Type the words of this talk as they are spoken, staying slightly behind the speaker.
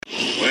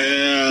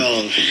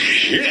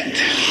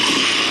shit.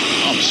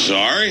 I'm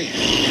sorry.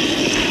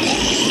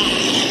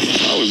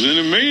 I was in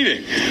a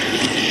meeting.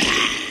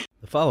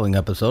 The following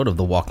episode of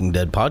the Walking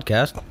Dead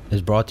podcast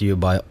is brought to you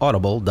by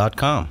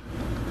Audible.com.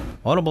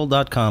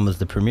 Audible.com is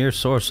the premier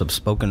source of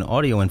spoken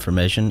audio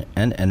information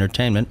and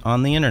entertainment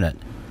on the internet.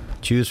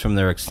 Choose from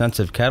their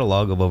extensive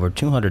catalog of over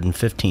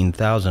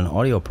 215,000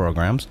 audio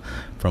programs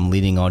from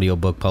leading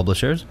audiobook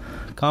publishers,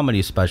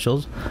 comedy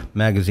specials,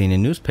 magazine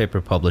and newspaper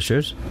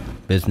publishers,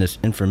 business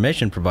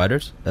information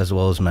providers, as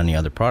well as many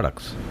other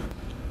products.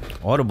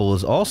 Audible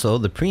is also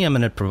the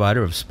preeminent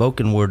provider of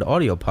spoken word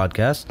audio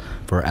podcasts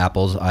for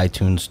Apple's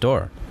iTunes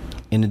Store.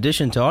 In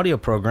addition to audio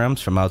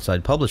programs from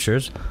outside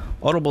publishers,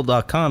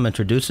 Audible.com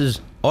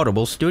introduces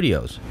Audible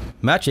Studios,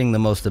 matching the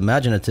most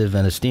imaginative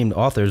and esteemed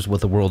authors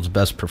with the world's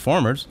best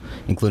performers,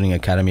 including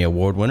Academy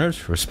Award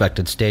winners,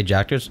 respected stage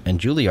actors, and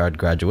Juilliard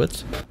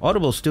graduates.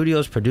 Audible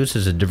Studios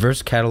produces a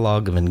diverse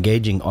catalog of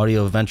engaging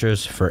audio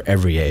adventures for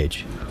every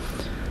age.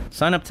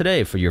 Sign up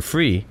today for your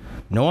free,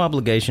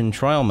 no-obligation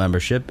trial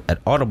membership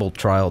at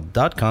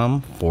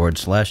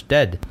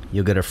audibletrial.com/dead.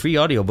 You'll get a free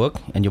audiobook,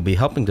 and you'll be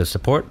helping to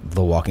support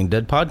The Walking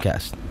Dead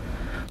podcast.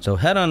 So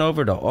head on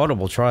over to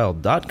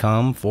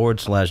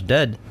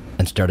audibletrial.com/dead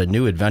and start a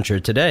new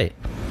adventure today.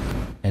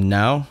 And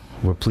now,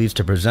 we're pleased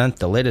to present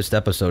the latest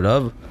episode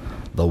of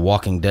The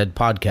Walking Dead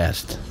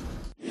podcast.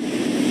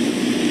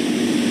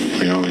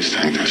 We always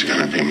think there's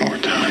gonna be more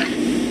time.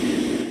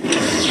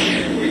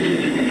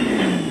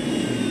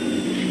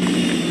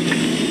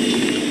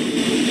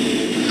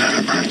 Then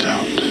it runs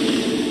out.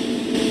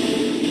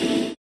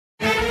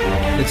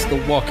 It's The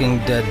Walking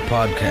Dead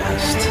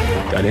podcast.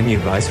 Got any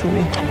advice for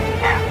me?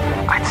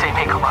 I'd say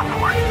make a run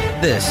for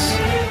it. This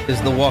is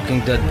The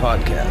Walking Dead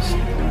podcast,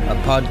 a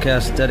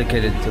podcast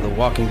dedicated to The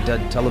Walking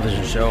Dead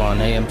television show on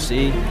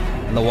AMC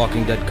and The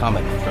Walking Dead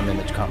comic from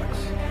Image Comics.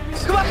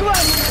 Come on!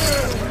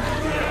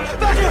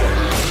 Back here!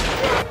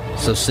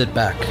 So sit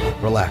back,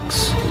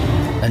 relax,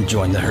 and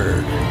join the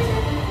herd.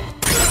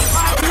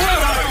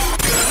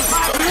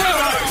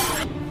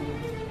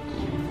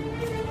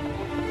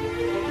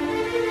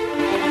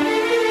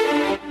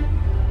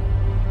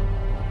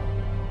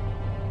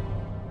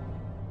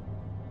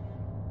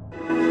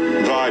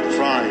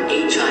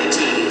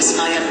 HIT,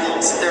 Scion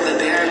Pulse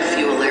Thermobaric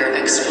Fuel Air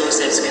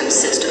Explosives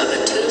consist of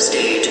a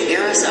two-stage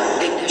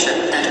aerosol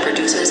ignition that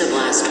produces a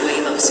blast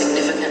wave of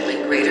significantly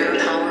greater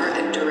power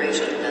and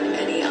duration than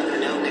any other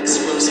known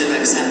explosive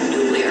except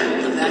nuclear.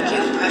 The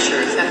vacuum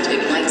pressure effect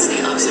ignites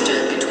the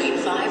oxygen between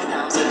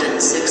 5,000 and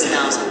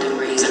 6,000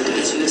 degrees and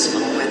is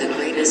useful where the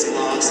greatest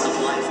loss of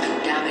life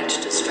and damage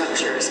to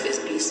structures is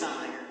desired.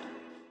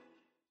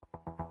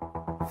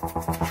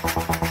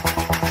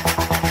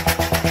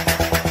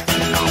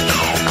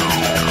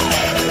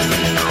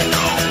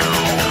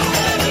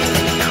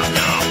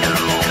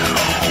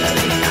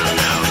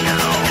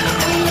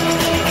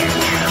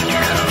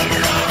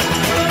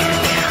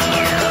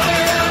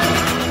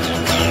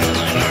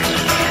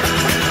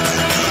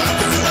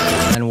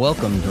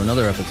 Welcome to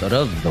another episode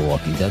of The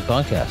Walking Dead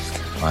podcast.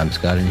 I'm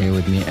Scott, and here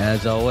with me,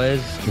 as always,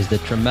 is the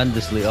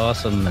tremendously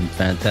awesome and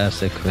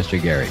fantastic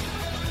Mr. Gary.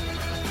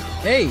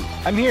 Hey,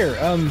 I'm here.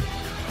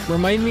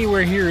 Remind me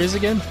where here is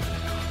again?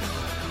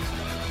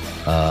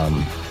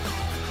 I'm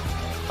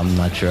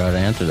not sure how to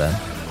answer that.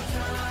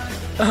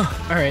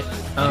 Oh, all right.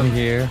 I'm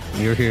here.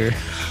 You're here.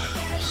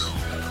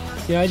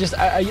 Yeah,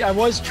 I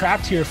was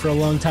trapped here for a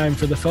long time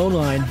for the phone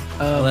line.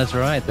 Oh, that's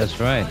right. That's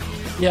right.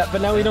 Yeah,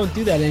 but now we don't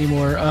do that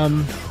anymore.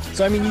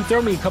 So I mean, you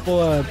throw me you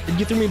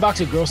threw me a box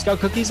of Girl Scout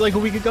cookies like a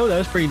week ago. That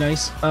was pretty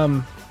nice.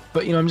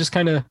 But I'm just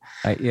kind of.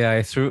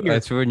 I threw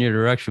it in your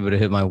direction, but it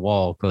hit my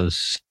wall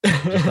because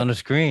just on the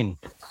screen,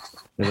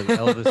 it was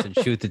Elvis and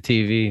Shoot the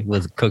TV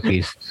with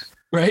cookies.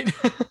 Right.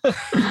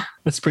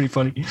 That's pretty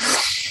funny.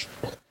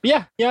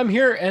 Yeah, I'm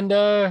here, and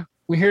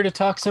we're here to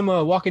talk some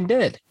Walking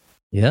Dead.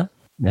 Yeah.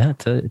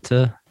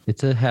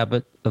 It's a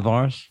habit of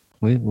ours.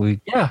 We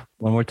when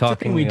we're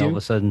talking, we all of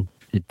a sudden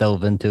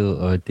delve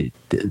into or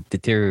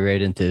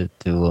deteriorate into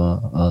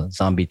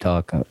zombie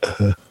talk.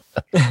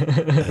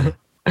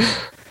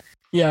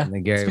 Yeah, and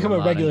then Gary it's become a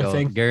regular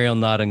thing. Gary will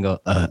nod and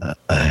go,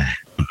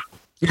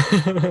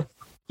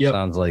 Yep.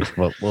 Sounds like,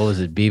 what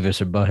was it,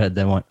 Beavis or Butthead?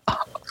 Then went,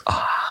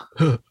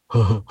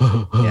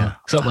 yeah,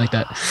 something like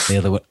that. The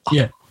other one,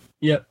 yeah,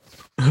 yep.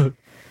 I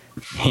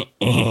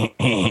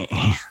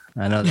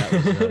know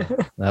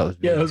that was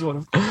yeah, that was one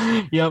of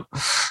them. Yep,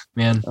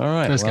 man. All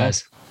right, those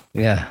guys.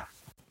 Yeah.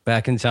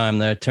 Back in time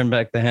there. Turn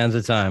back the hands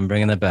of time.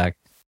 Bringing it back.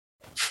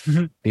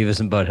 Beavis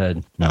and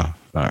Butthead. No,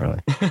 not really.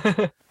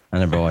 I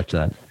never watched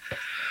that.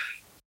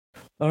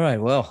 All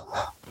right.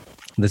 Well,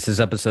 this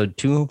is episode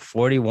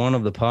 241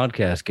 of the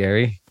podcast,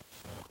 Gary.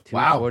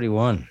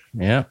 241. Wow.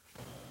 Yeah.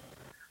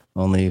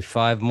 Only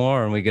 5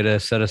 more and we get a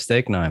set of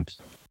steak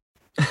knives.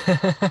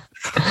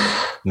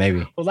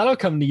 Maybe. Well, that'll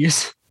come to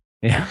use.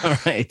 Yeah. All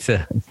right.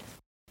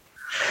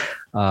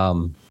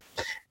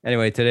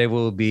 Anyway, today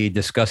we'll be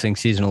discussing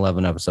season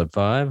 11, episode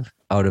 5,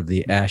 Out of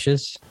the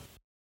Ashes.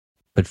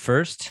 But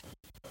first,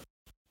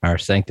 our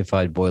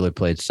sanctified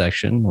boilerplate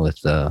section with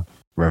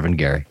Reverend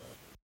Gary.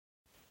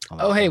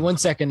 Oh, hey, 1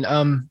 second.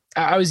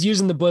 I was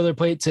using the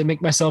boilerplate to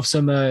make myself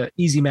some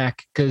Easy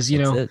Mac because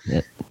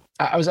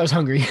I was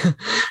hungry.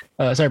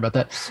 Sorry about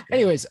that.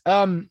 Anyways,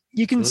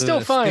 you can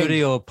still find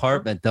studio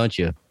apartment, don't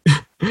you?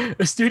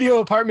 a studio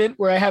apartment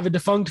where I have a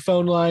defunct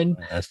phone line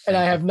and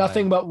I have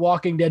nothing but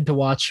Walking Dead to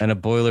watch. And a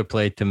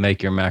boilerplate to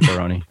make your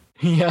macaroni.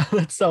 Yeah,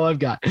 that's all I've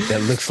got.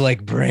 That looks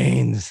like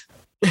brains.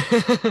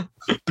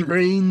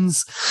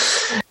 Brains.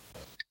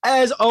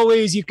 As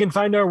always, you can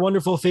find our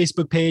wonderful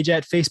Facebook page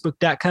at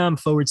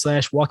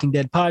facebook.com/Walking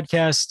Dead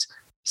Podcast.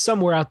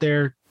 Somewhere out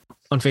there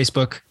on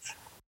Facebook.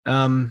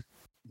 We're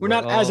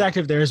not as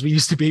active there as we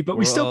used to be, but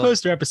we still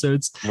post our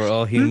episodes. Where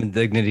all human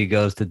dignity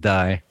goes to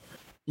die.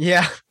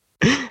 Yeah.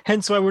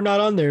 Hence why we're not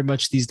on there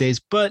much these days.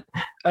 But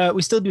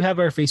we still do have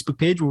our Facebook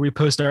page where we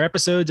post our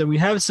episodes, and we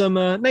have some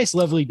nice,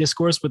 lovely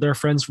discourse with our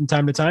friends from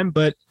time to time.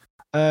 But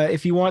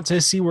if you want to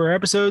see our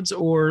episodes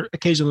or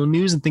occasional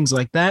news and things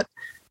like that,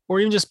 or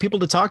even just people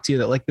to talk to you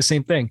that like the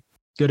same thing,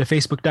 go to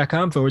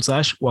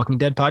facebook.com/Walking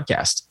Dead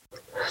Podcast.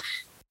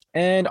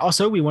 And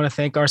also, we want to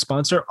thank our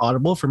sponsor,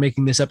 Audible, for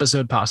making this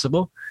episode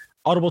possible.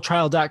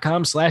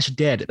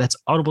 audibletrial.com/dead. That's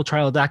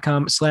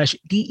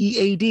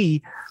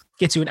audibletrial.com/DEAD.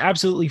 Gets you an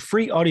absolutely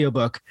free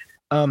audiobook.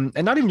 And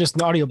not even just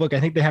an audiobook. I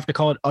think they have to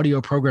call it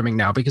audio programming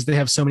now because they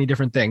have so many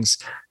different things.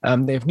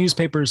 They have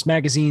newspapers,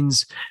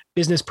 magazines,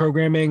 business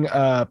programming,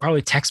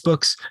 probably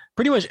textbooks,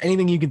 pretty much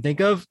anything you can think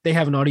of. They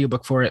have an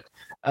audiobook for it.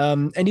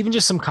 And even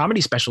just some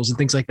comedy specials and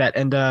things like that.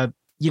 And,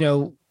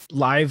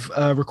 live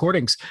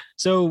recordings.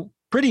 So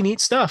pretty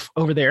neat stuff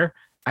over there.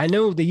 I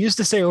know they used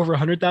to say over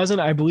 100,000.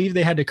 I believe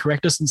they had to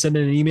correct us and send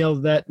in an email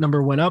that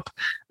number went up.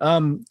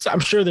 So I'm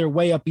sure they're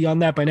way up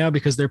beyond that by now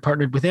because they're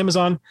partnered with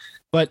Amazon.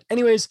 But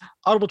anyways,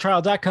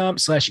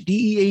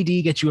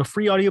 audibletrial.com/DEAD gets you a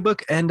free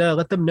audiobook and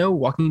let them know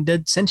Walking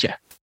Dead sent you.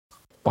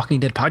 Walking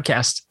Dead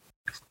Podcast.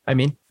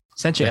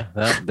 Sent you. Yeah,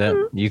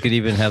 that you could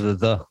even have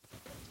the.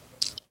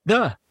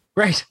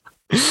 Right.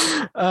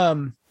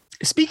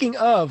 Speaking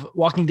of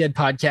Walking Dead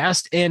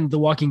Podcast and the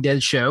Walking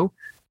Dead show,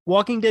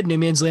 Walking Dead No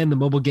Man's Land, the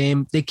mobile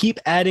game, they keep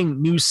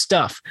adding new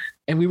stuff,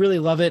 and we really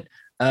love it.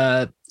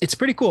 It's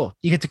pretty cool.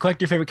 You get to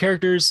collect your favorite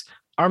characters,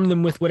 arm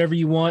them with whatever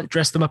you want,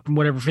 dress them up in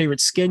whatever favorite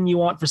skin you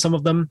want for some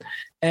of them.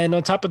 And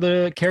on top of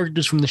the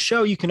characters from the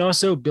show, you can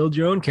also build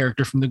your own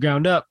character from the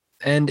ground up,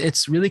 and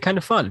it's really kind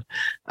of fun.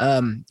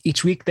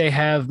 Each week they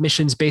have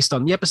missions based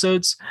on the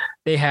episodes.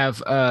 They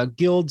have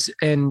guilds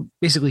and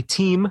basically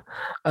team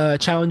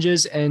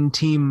challenges and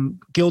team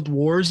guild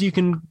wars you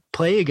can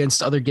play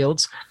against other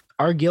guilds.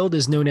 Our guild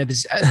is known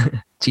as,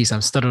 geez,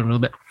 I'm stuttering a little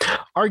bit.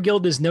 Our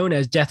guild is known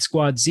as Death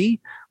Squad Z,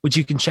 which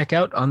you can check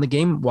out on the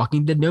game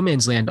Walking Dead No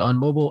Man's Land on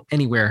mobile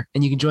anywhere.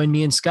 And you can join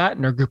me and Scott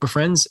and our group of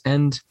friends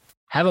and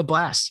have a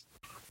blast.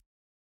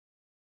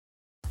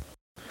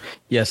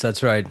 Yes,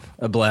 that's right.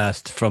 A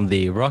blast from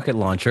the rocket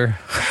launcher.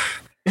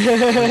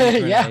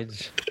 Yeah.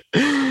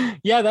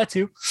 Yeah, that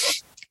too.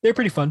 They're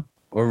pretty fun.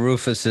 Or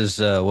Rufus's,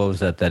 what was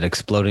that? That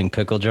exploding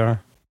pickle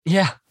jar?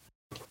 Yeah.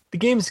 The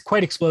game's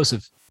quite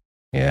explosive.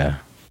 Yeah.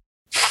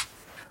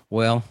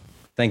 Well,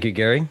 thank you,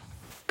 Gary.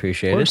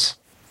 Appreciate it.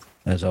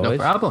 As always.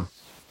 No problem.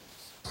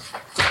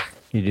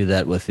 You do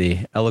that with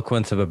the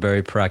eloquence of a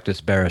very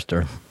practiced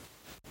barrister.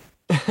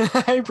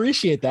 I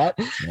appreciate that.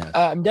 Yes.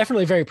 I'm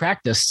definitely very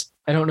practiced.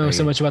 I don't know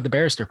so much about the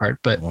barrister part,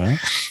 but... Well,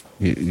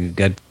 you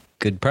got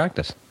good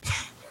practice.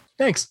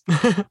 Thanks.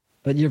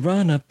 But Your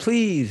Honor,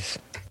 please.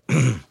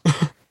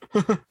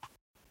 All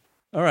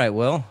right,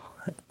 well,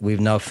 we've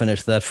now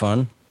finished that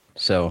fun.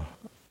 So...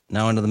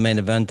 now into the main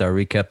event, our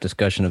recap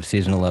discussion of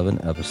Season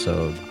 11,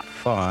 Episode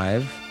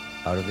 5,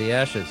 Out of the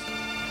Ashes.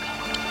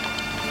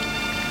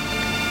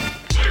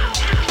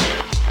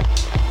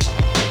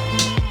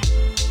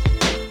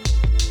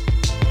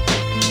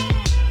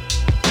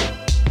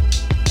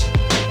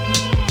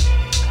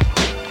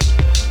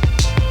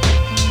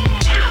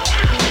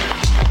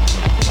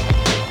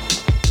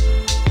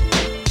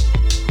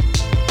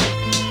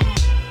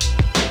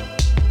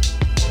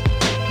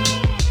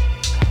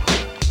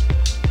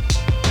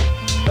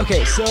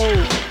 Okay, so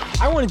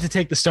I wanted to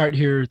take the start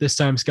here this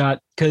time,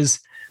 Scott, because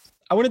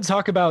I wanted to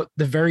talk about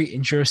the very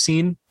intro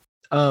scene,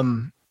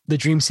 the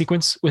dream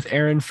sequence with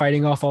Aaron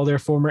fighting off all their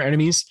former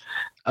enemies.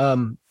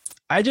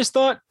 I just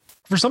thought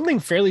for something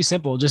fairly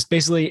simple, just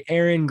basically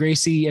Aaron,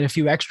 Gracie, and a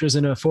few extras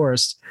in a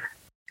forest,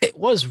 it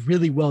was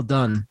really well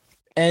done.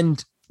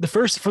 And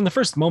from the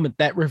first moment,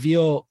 that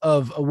reveal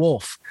of a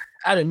wolf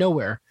out of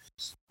nowhere,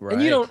 Right.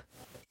 and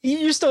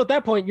you're still at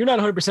that point, you're not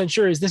 100%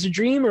 sure. Is this a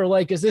dream or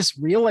like, is this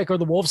real? Like, are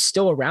the wolves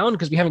still around?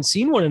 Because we haven't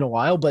seen one in a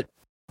while, but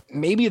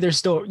maybe they're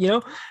still,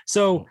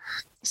 so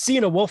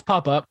seeing a wolf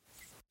pop up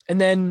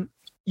and then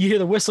you hear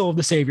the whistle of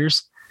the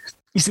saviors.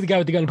 You see the guy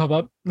with the gun pop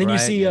up. Then you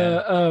see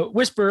a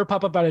whisper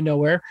pop up out of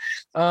nowhere.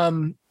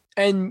 And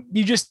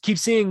you just keep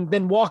seeing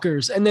then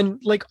walkers and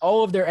then like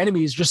all of their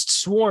enemies just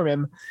swarm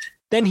him.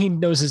 Then he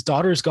knows his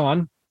daughter's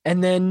gone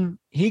and then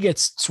he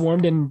gets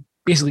swarmed and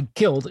basically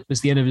killed. It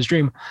was the end of his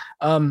dream.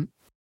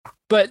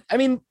 But I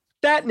mean,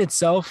 that in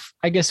itself,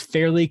 I guess,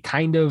 fairly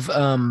kind of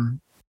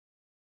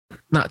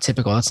not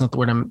typical. That's not the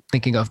word I'm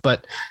thinking of,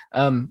 but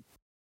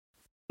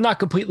not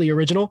completely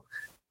original.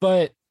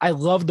 But I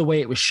love the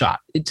way it was shot.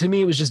 To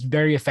me, it was just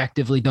very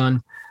effectively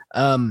done,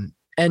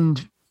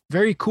 and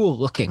very cool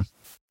looking.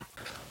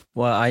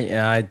 Well,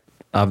 I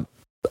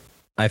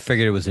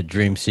figured it was a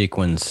dream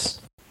sequence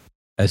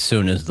as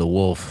soon as the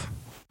wolf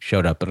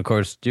showed up. But of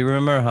course, do you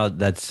remember how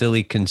that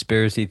silly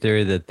conspiracy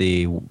theory that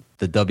the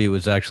W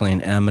was actually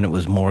an M and it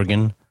was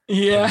Morgan?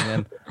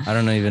 Yeah. I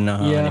don't even know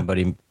how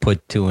anybody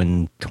put 2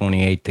 and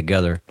 28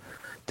 together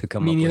to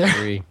come up with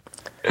 3.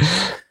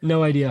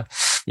 No idea.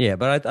 Yeah,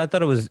 but I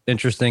thought it was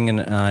interesting,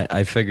 and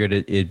I figured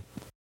it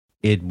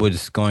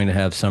was going to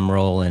have some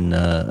role in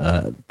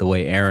the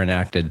way Aaron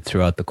acted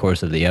throughout the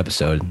course of the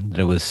episode.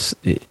 It was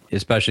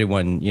especially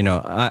when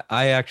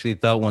I actually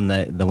thought when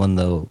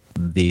the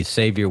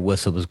savior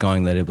whistle was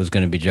going that it was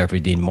going to be Jeffrey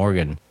Dean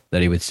Morgan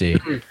that he would see,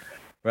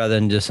 rather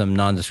than just some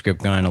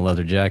nondescript guy in a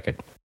leather jacket.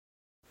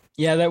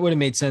 Yeah, that would have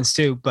made sense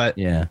too. But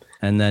yeah,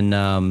 and then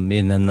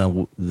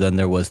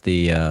there was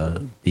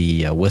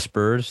the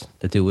whisperers,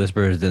 the 2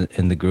 whisperers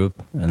in the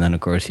group, and then of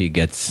course he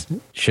gets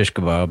shish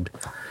kebabbed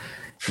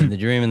in the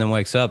dream and then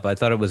wakes up. I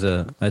thought it was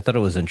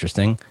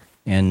interesting,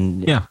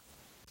 and yeah,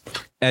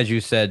 as you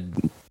said,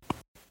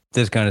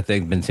 this kind of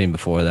thing's been seen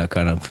before. That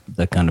kind of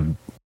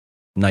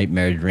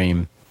nightmare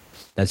dream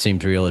that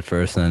seems real at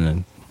first,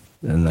 and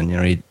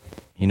then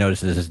he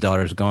notices his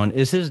daughter's gone.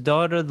 Is his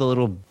daughter the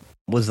little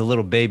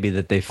baby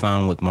that they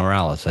found with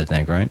Morales, I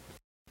think, right?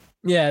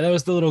 Yeah, that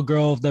was the little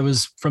girl that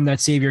was from that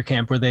savior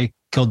camp where they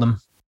killed them.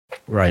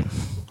 Right.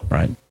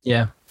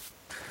 Yeah.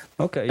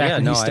 Okay. Back yeah.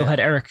 when he still had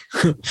Eric.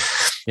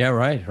 Yeah.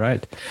 Right.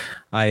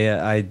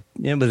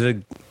 It was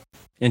an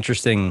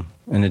interesting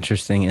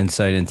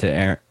insight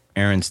into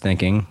Aaron's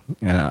thinking,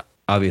 and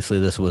obviously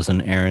this was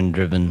an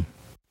Aaron-driven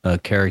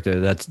character.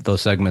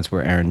 Those segments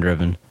were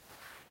Aaron-driven,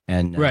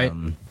 and right.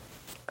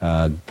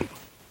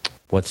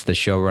 What's the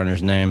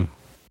showrunner's name?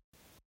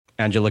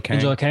 Angela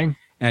Kang.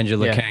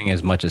 Angela Kang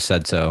as much as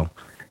said so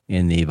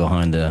in the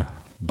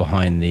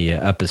behind the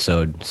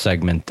episode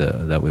segment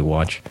that we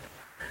watch.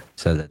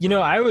 So that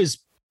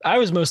I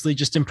was mostly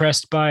just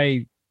impressed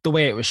by the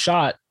way it was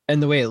shot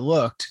and the way it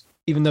looked,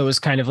 even though it was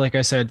kind of, like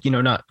I said,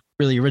 not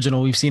really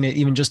original. We've seen it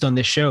even just on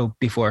this show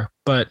before.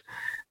 But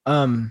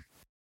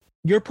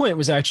your point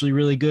was actually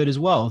really good as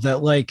well,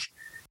 that like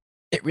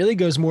it really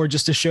goes more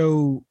just to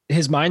show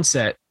his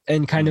mindset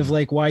and kind of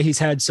like why he's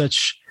had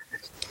such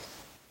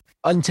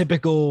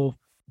untypical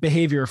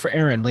behavior for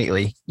Aaron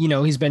lately.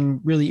 He's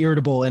been really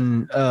irritable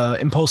and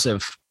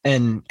impulsive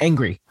and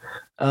angry.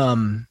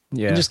 And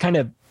just kind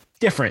of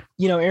different.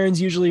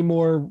 Aaron's usually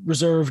more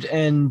reserved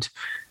and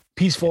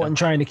peaceful and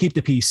trying to keep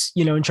the peace,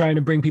 and trying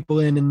to bring people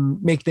in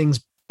and make things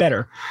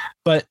better.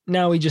 But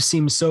now he just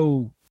seems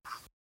so,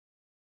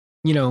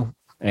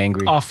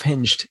 angry,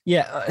 off-hinged.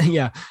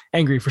 Yeah,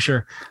 angry for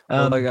sure.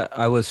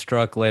 I was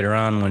struck later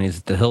on when he's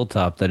at the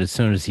hilltop that as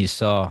soon as he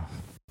saw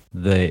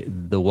the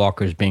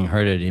walkers being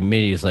herded, he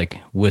immediately like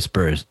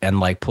whispers and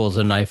like pulls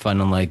a knife on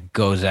and like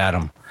goes at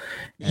him.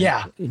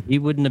 Yeah, he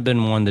wouldn't have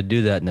been one to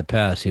do that in the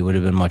past. He would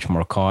have been much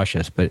more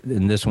cautious. But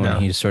in this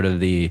one, he's sort of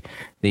the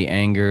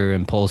anger,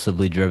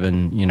 impulsively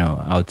driven,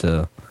 out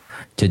to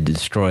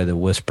destroy the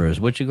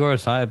whispers. Which of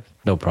course I have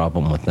no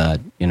problem with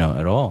that,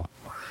 at all.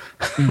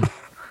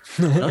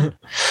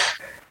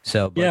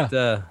 So,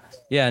 but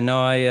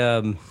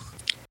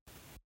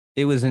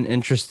it was an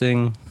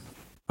interesting.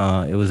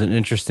 It was an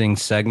interesting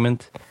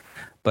segment,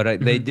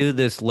 but they do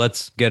this,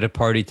 let's get a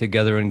party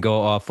together and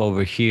go off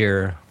over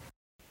here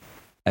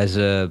as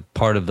a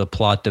part of the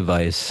plot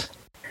device,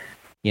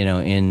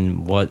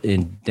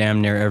 in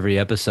damn near every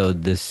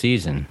episode this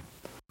season.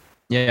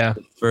 Yeah.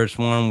 The first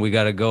one, we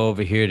got to go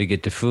over here to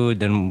get the food.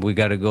 Then we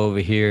got to go over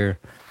here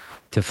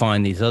to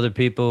find these other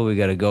people. We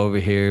got to go over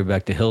here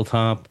back to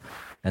Hilltop.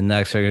 And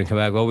next they're going to come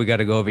back. Well, we got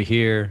to go over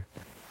here.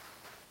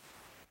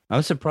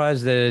 I'm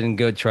surprised they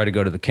didn't try to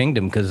go to the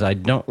kingdom, because I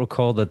don't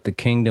recall that the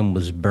kingdom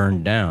was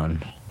burned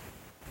down.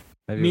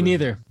 Me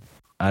neither.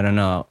 I don't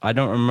know. I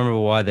don't remember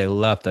why they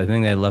left. I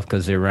think they left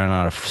because they ran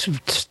out of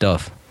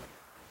stuff.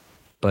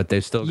 But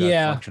they've still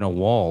got functional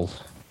walls.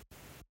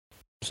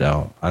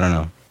 So, I don't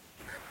know.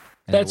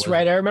 And that's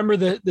right. I remember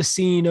the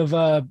scene of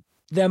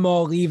them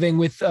all leaving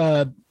with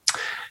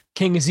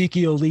King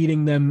Ezekiel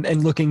leading them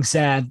and looking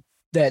sad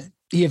that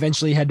he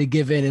eventually had to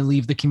give in and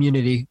leave the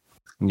community.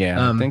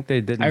 Yeah, I think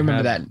they didn't. I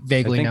remember that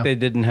vaguely. I think they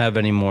didn't have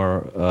any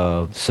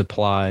more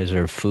supplies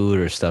or food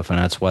or stuff, and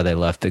that's why they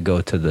left to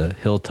go to the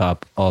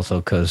hilltop.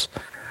 Also, because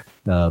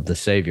the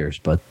saviors.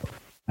 But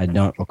I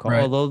don't recall.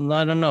 Right. Although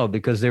I don't know,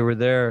 because they were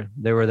there.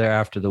 They were there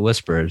after the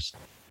whispers,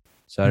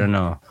 so I don't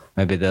know.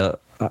 Maybe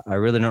I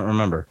really don't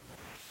remember.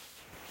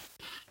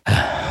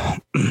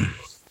 It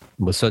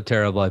was so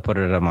terrible. I put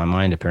it out of my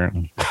mind.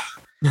 Apparently.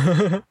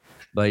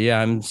 But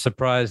yeah, I'm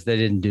surprised they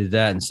didn't do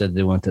that. Instead,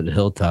 they went to the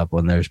hilltop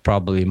when there's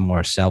probably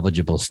more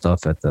salvageable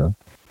stuff at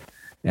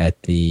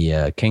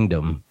the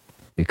kingdom,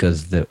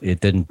 because it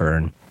didn't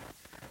burn.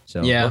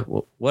 So yeah,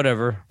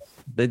 whatever,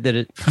 they did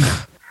it.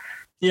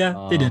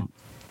 Yeah, they did.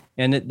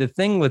 And the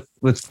thing with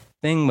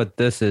thing with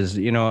this is,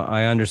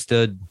 I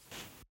understood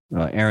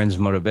Aaron's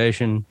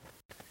motivation.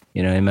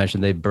 He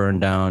mentioned they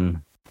burned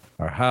down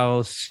our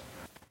house.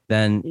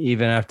 Then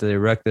even after they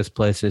wrecked this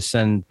place, they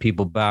send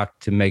people back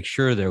to make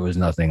sure there was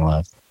nothing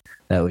left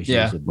that was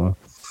usable.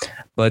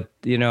 But,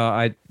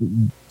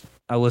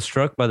 I was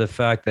struck by the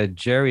fact that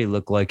Jerry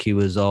looked like he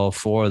was all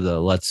for the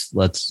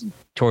let's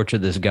torture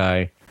this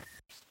guy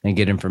and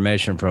get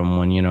information from him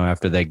when,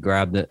 after they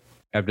grabbed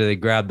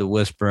the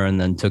Whisperer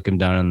and then took him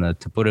down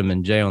to put him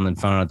in jail and then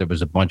found out there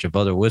was a bunch of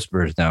other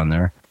Whisperers down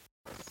there.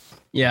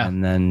 Yeah.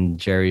 And then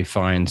Jerry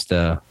finds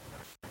the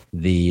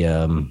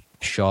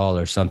shawl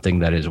or something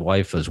that his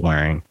wife was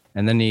wearing.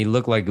 And then he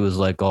looked like it was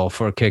like all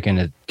for kicking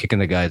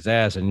the guy's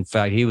ass. And in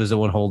fact, he was the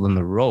one holding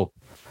the rope.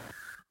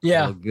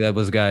 Yeah. That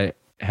was the guy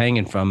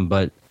hanging from.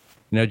 But,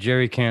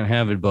 Jerry can't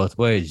have it both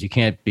ways. You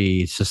can't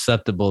be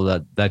susceptible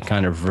to that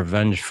kind of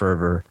revenge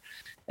fervor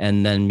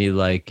and then be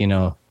like,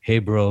 hey,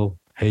 bro,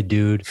 hey,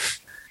 dude,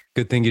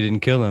 good thing you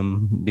didn't kill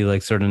him. Be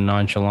like sort of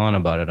nonchalant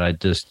about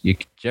it.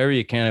 Jerry,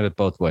 you can't have it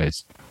both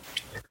ways.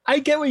 I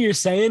get what you're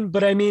saying,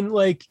 but I mean,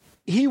 like,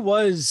 he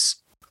was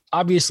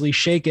obviously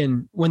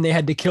shaken when they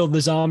had to kill the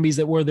zombies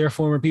that were their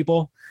former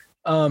people.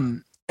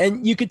 And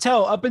you could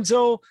tell up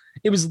until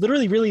it was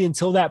literally really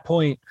until that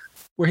point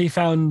where he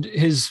found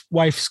his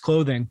wife's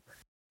clothing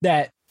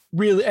that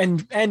really,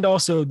 and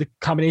also the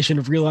combination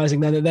of realizing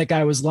that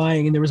guy was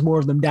lying and there was more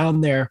of them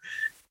down there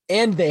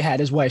and they had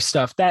his wife's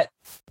stuff that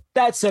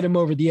set him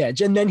over the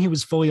edge. And then he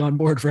was fully on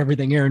board for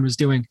everything Aaron was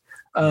doing.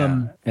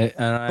 And I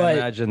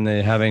imagine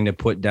that having to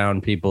put down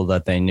people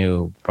that they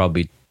knew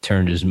probably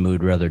turned his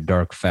mood rather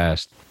dark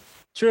fast.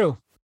 True.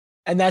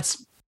 And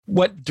that's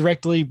what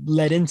directly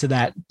led into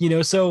that,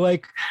 so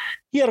like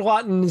he had a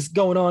lot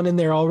going on in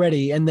there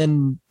already. And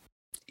then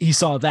he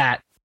saw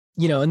that,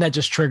 and that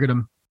just triggered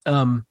him.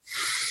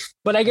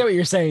 But I get what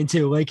you're saying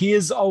too. Like he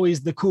is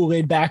always the cool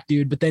laid back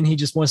dude, but then he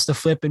just wants to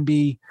flip and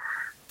be,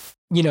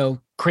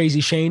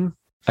 crazy Shane.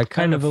 I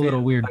kind of a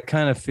little weird. I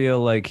kind of feel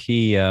like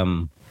he,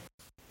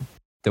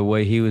 the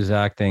way he was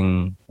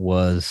acting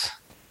was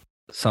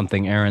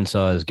something Aaron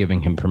saw as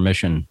giving him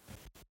permission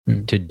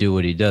to do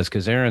what he does.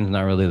 Because Aaron's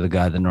not really the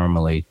guy that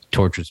normally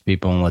tortures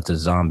people and lets a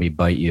zombie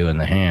bite you in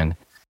the hand.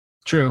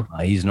 True.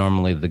 He's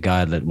normally the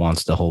guy that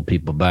wants to hold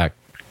people back.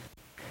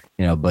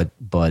 But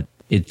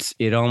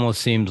it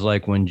almost seems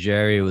like when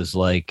Jerry was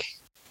like,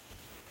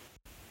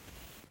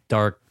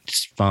 Dark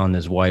found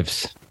his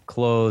wife's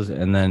clothes,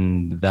 and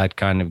then that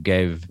kind of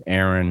gave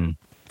Aaron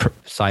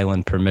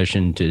silent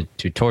permission to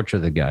torture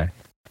the guy.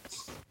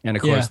 And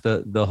of course,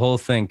 the whole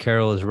thing,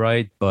 Carol is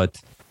right,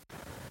 but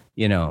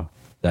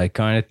that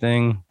kind of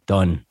thing,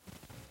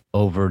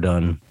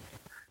 overdone.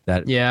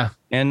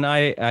 And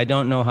I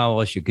don't know how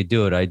else you could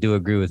do it. I do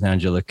agree with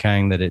Angela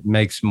Kang that it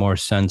makes more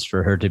sense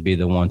for her to be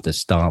the one to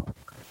stop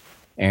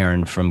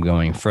Aaron from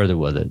going further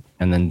with it,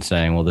 and then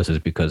saying, well, this is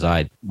because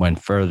I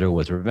went further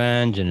with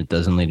revenge and it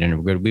doesn't lead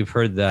anywhere good. We've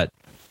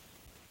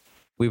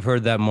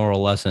heard that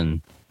moral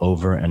lesson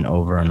over and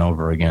over and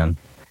over again,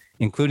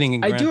 including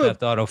in Grand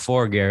Theft Auto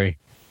 4, Gary.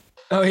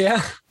 Oh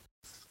yeah.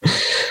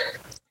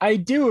 I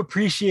do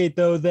appreciate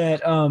though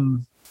that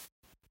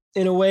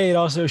in a way it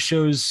also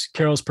shows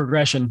Carol's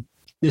progression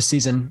this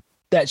season,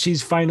 that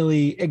she's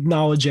finally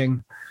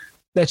acknowledging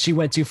that she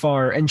went too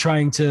far and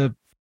trying to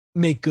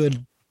make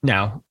good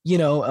now,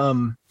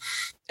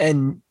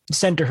 and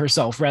center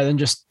herself rather than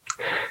just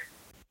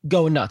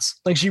going nuts.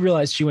 Like she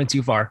realized she went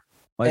too far.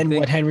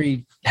 What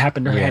Henry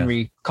happened to her,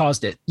 Henry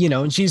caused it,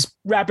 and she's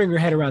wrapping her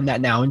head around that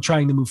now and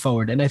trying to move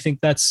forward. And I think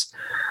that's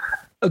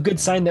a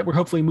good sign that we're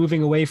hopefully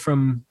moving away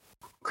from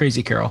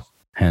crazy Carol.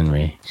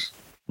 Henry,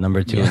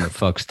 number 2 in the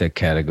fuck stick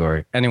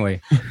category.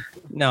 Anyway,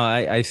 no,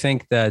 I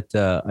think that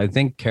I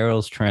think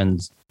Carol's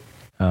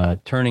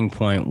turning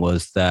point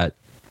was that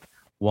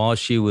while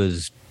she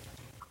was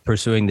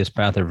pursuing this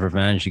path of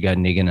revenge, she got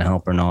Negan to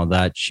help her and all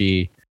that.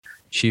 She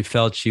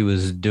felt she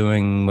was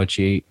doing what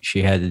she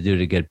had to do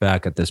to get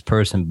back at this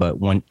person. But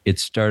when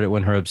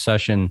her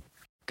obsession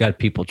got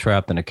people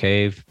trapped in a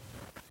cave,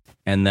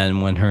 and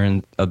then when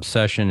her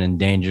obsession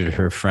endangered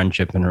her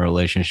friendship and her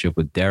relationship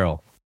with Daryl,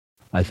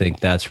 I think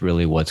that's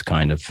really what's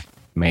kind of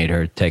made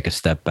her take a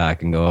step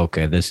back and go,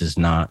 okay, this is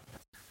not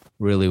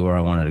really where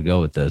I wanted to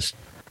go with this.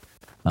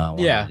 I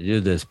wanted to do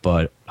this,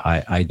 but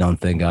I don't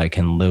think I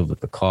can live with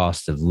the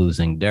cost of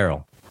losing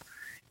Daryl.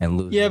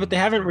 But they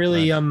haven't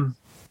really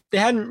they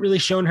hadn't really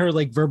shown her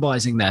like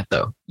verbalizing that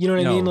though. You know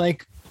what I mean?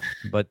 Like,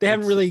 but they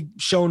haven't really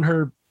shown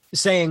her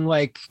saying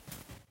like,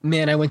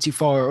 man, I went too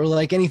far, or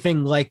like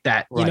anything like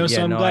that. Right,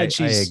 So I'm glad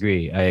I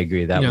agree.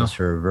 That was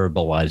her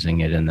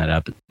verbalizing it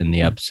in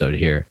the episode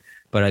here.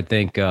 But I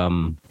think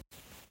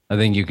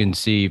you can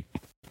see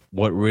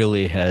what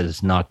really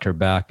has knocked her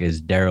back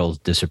is Daryl's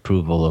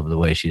disapproval of the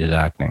way she's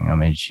acting. I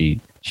mean,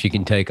 she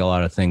can take a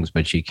lot of things,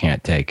 but she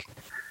can't take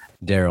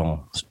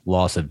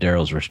loss of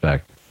Daryl's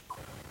respect.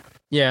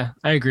 Yeah,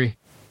 I agree.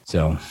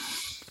 So,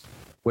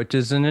 which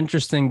is an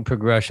interesting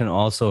progression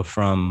also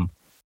from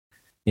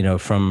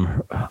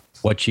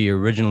what she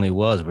originally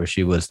was, where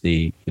she was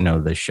the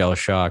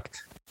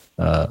shell-shocked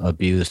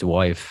abused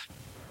wife,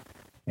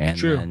 and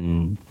True.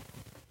 then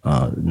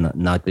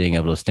not being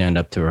able to stand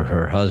up to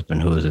her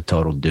husband, who was a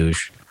total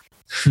douche.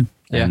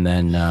 Yeah. And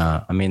then,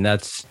 I mean,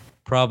 that's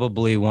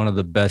probably one of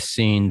the best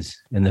scenes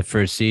in the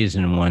first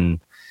season when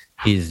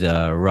he's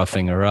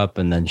roughing her up,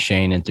 and then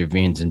Shane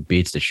intervenes and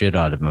beats the shit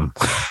out of him.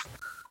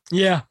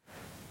 Yeah,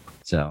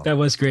 So that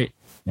was great.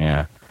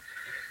 yeah.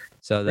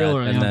 So that, Real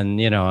and round. then,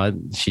 you know,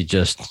 she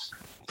just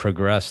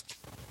progressed,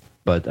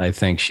 but I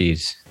think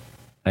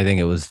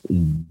it was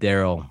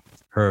Daryl,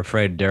 her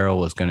afraid Daryl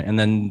was going to, and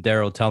then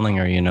Daryl telling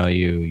her, you know,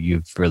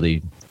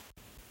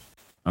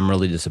 I'm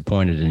really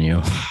disappointed in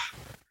you.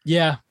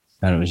 Yeah.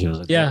 And she was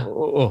like, Yeah.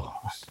 oh.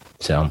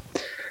 So,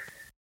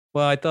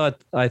 well,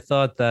 I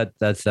thought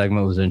that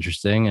segment was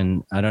interesting,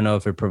 and I don't know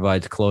if it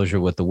provides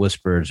closure with the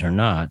Whisperers or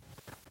not,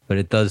 but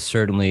it does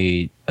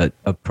certainly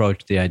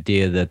approach the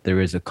idea that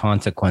there is a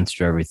consequence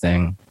to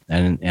everything,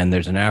 and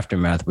there's an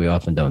aftermath we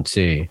often don't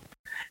see.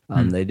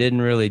 They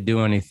didn't really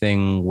do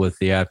anything with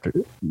the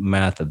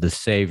aftermath of the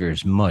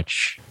Saviors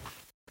much.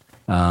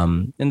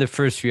 In the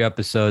first few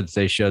episodes,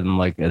 they showed them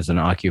like as an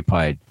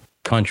occupied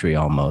country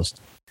almost,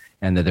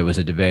 and that there was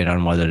a debate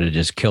on whether to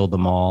just kill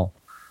them all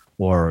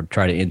or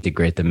try to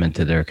integrate them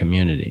into their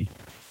community.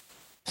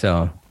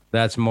 So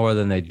that's more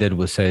than they did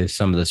with, say,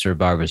 some of the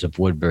survivors of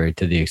Woodbury,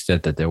 to the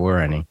extent that there were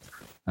any.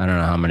 I don't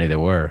know how many there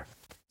were,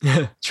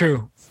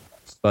 True.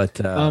 but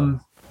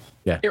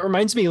yeah. It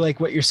reminds me, like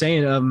what you're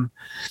saying,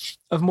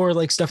 of more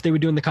like stuff they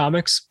would do in the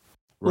comics.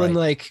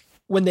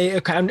 When they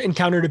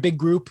encountered a big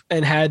group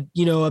and had,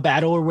 you know, a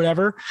battle or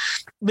whatever,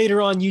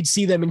 later on you'd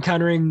see them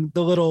encountering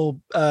the little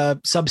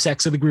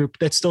subsects of the group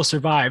that still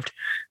survived.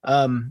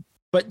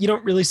 But you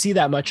don't really see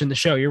that much in the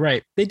show. You're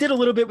right. They did a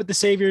little bit with the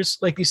Saviors.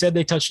 Like you said,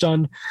 they touched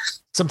on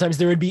sometimes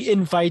there would be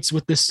infights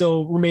with the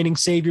still remaining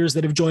Saviors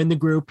that have joined the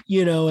group,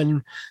 you know,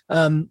 and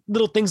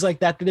little things like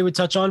that they would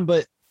touch on,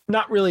 but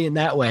not really in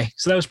that way.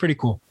 So that was pretty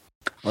cool.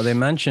 Well, I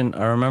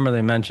remember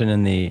they mentioned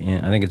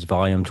I think it's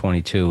volume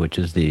 22, which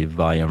is the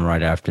volume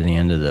right after the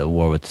end of the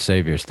War with the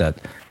Saviors, that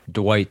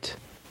Dwight,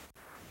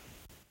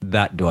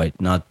 not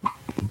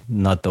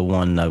the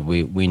one that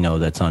we know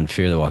that's on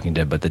Fear the Walking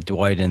Dead, but the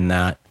Dwight in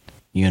that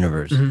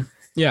universe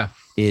Yeah.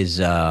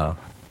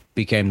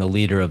 became the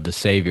leader of the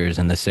Saviors,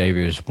 and the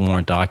Saviors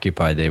weren't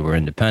occupied. They were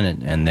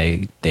independent, and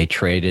they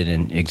traded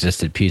and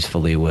existed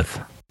peacefully with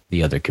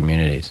the other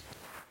communities,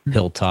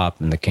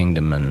 Hilltop and the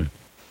Kingdom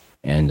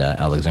and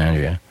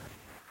Alexandria.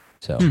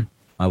 So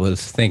I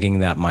was thinking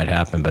that might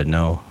happen, but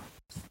no,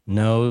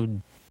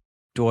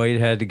 Dwight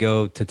had to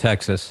go to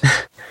Texas.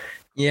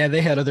 Yeah,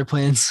 they had other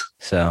plans.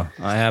 So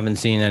I haven't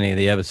seen any of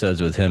the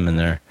episodes with him in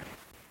there.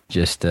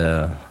 Just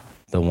the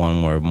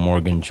one where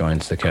Morgan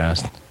joins the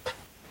cast,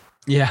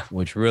 Yeah,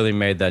 which really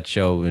made that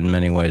show in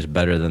many ways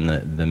better than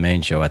the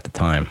main show at the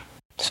time.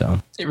 So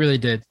it really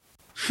did.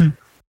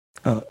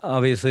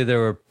 obviously there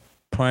were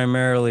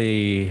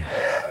primarily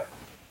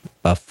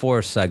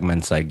 4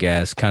 segments, I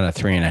guess, kind of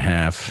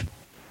 3.5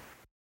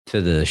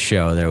 to the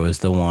show. There was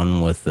the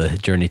one with the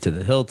journey to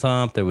the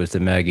Hilltop. There was the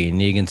Maggie and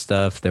Negan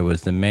stuff. There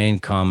was the main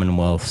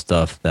Commonwealth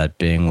stuff, that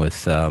being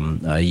with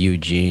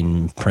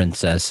Eugene,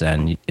 Princess,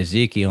 and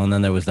Ezekiel. And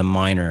then there was the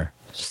minor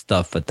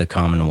stuff at the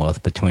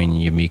Commonwealth between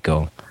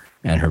Yumiko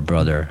and her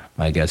brother.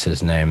 I guess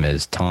his name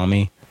is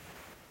Tommy.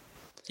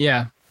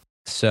 Yeah.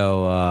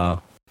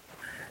 So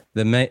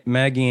the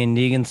Maggie and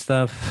Negan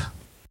stuff,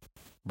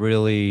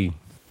 really,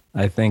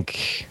 I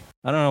think,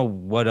 I don't know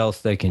what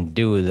else they can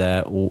do with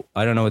that.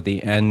 I don't know what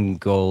the end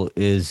goal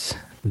is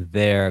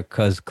there,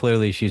 because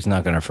clearly she's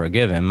not going to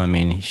forgive him. I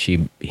mean,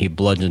 he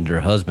bludgeoned her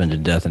husband to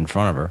death in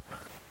front of her.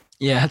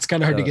 Yeah, it's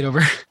kind of hard to get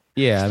over.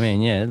 Yeah, I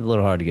mean, yeah, it's a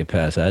little hard to get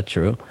past that,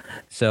 true.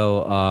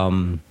 So,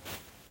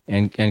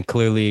 and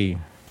clearly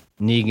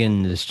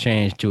Negan has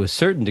changed to a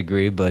certain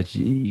degree, but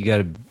you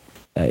got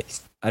to,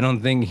 I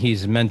don't think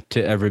he's meant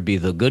to ever be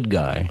the good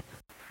guy.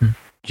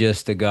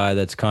 Just a guy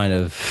that's kind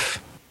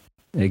of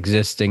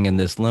existing in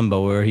this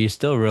limbo where he's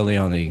still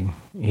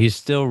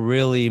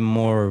really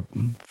more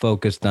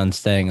focused on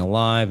staying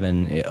alive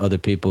and other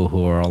people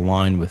who are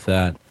aligned with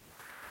that.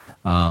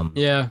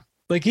 Yeah.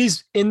 Like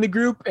he's in the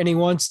group and he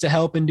wants to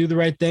help and do the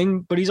right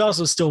thing, but he's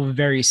also still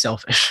very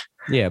selfish.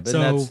 Yeah, but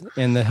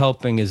the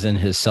helping is in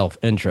his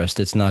self-interest.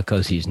 It's not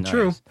because he's nice.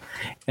 True.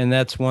 And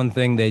that's one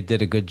thing they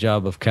did a good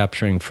job of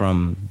capturing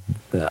from,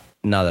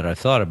 now that I've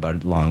thought about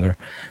it longer,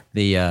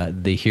 the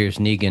Here's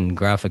Negan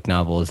graphic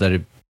novel, is that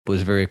it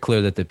was very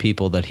clear that the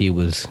people that he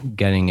was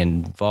getting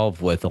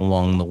involved with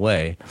along the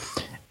way,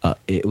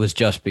 it was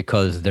just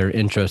because their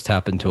interest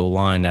happened to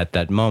align at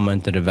that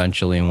moment, that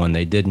eventually when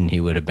they didn't,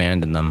 he would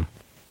abandon them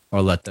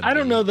or let them. I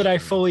don't know that I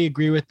fully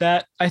agree with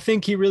that. I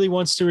think he really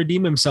wants to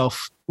redeem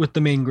himself with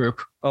the main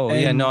group. Oh,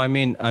 yeah, no, I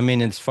mean,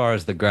 as far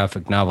as the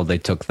graphic novel, they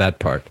took that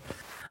part.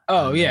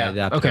 Oh, yeah.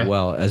 Adapted Okay.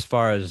 well. As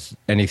far as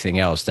anything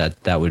else,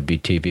 that would be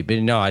TV. But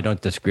no, I don't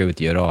disagree with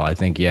you at all. I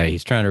think, yeah,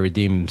 he's trying to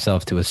redeem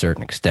himself to a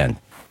certain extent.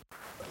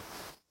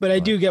 But I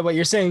do get what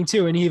you're saying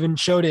too. And he even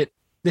showed it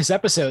this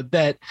episode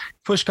that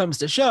push comes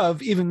to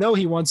shove, even though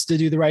he wants to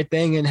do the right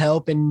thing and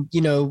help and,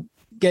 you know,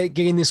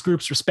 getting this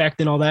group's respect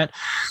and all that.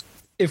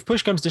 If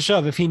push comes to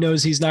shove, if he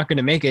knows he's not going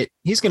to make it,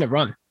 he's going to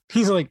run.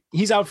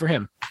 He's out for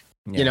him,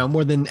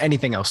 more than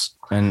anything else.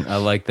 And I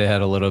like they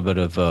had a little bit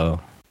of a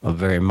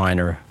very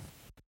minor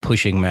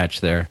pushing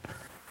match there.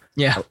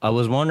 Yeah. I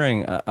was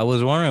wondering what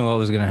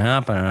was going to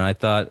happen. And I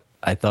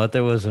thought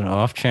there was an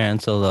off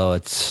chance, although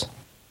it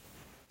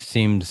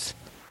seems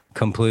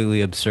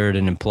completely absurd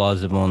and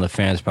implausible and the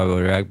fans probably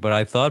would react. But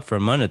I thought for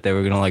a minute they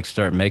were going to like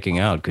start making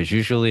out, because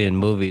usually in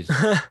movies,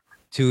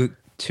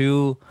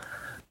 two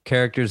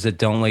characters that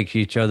don't like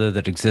each other,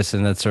 that exist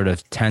in that sort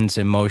of tense,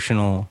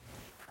 emotional,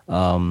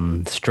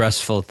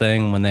 stressful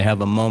thing, when they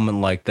have a moment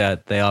like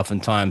that,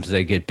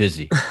 they get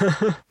busy.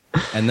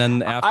 And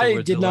then afterwards,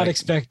 I did not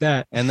expect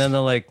that. And then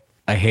they're like,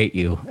 I hate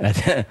you.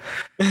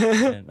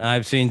 And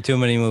I've seen too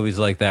many movies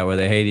like that where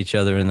they hate each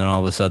other, and then all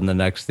of a sudden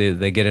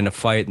they get in a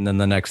fight, and then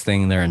the next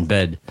thing they're in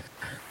bed.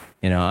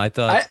 I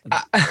thought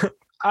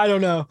I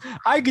don't know.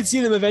 I could see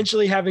them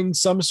eventually having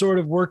some sort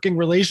of working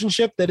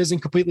relationship that isn't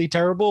completely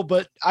terrible,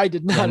 but I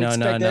did not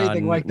expect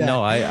anything like that.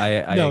 No, I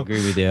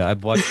agree with you.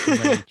 I've watched too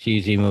many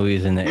cheesy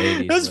movies in the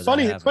 80s. That's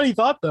funny. It's funny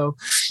thought, though.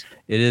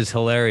 It is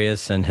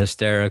hilarious and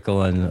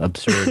hysterical and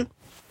absurd.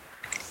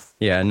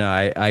 Yeah, no,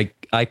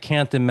 I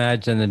can't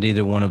imagine that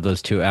either one of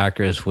those two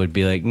actors would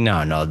be like,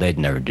 no, they'd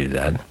never do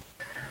that.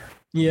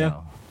 Yeah.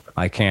 No,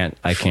 I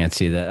can't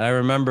see that. I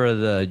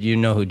remember you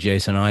know who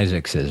Jason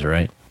Isaacs is,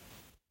 right?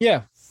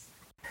 Yeah.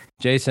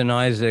 Jason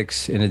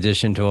Isaacs, in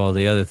addition to all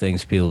the other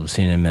things people have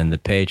seen him in, The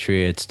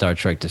Patriot, Star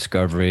Trek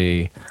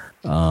Discovery,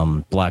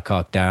 Black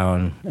Hawk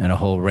Down, and a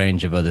whole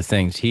range of other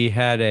things. He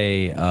had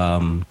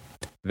a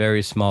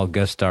very small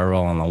guest star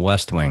role on The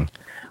West Wing,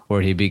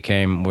 where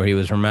he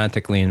was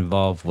romantically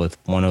involved with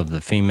one of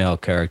the female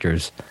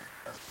characters,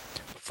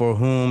 for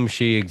whom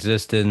she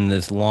existed in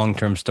this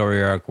long-term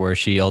story arc where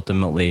she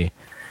ultimately,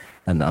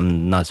 and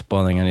I'm not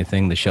spoiling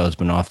anything, the show's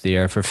been off the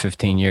air for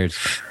 15 years,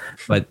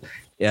 but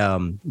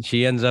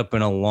she ends up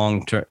in a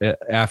long-term,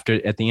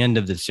 at the end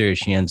of the series,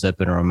 she ends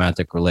up in a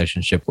romantic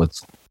relationship with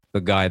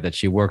the guy that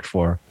she worked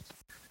for,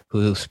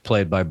 who's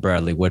played by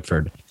Bradley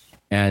Whitford.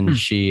 And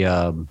she,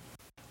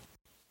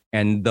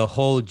 and the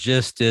whole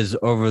gist is,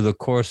 over the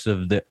course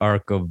of the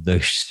arc of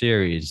the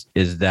series,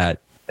 is that,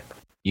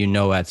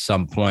 at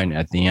some point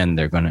at the end,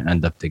 they're going to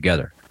end up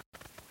together.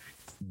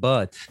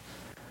 But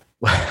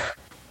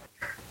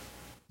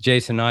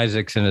Jason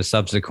Isaacs, in a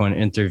subsequent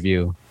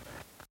interview,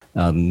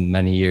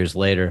 many years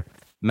later,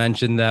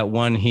 mentioned that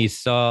when he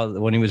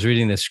was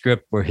reading the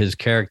script where his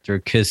character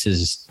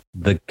kisses,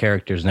 the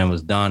character's name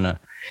was Donna,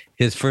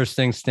 his first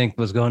instinct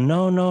was going,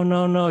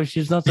 no,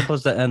 she's not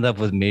supposed to end up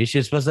with me.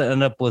 She's supposed to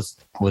end up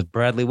with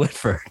Bradley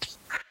Whitford.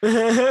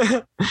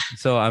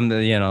 So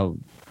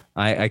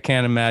I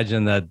can't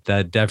imagine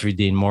that Jeffrey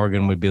Dean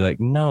Morgan would be like,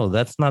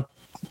 that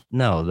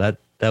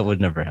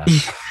would never happen.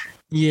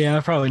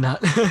 Yeah, probably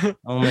not.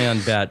 Only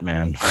on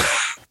Batman.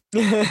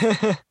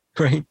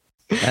 Right.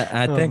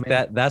 I think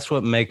that's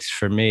what makes,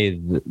 for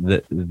me,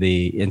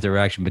 the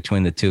interaction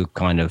between the two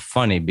kind of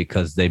funny,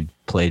 because they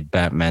played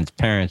Batman's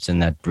parents in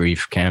that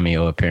brief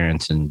cameo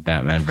appearance in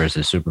Batman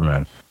versus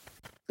Superman.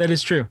 That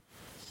is true.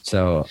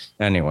 So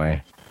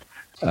anyway,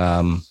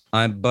 to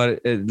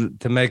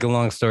make a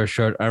long story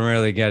short, I'm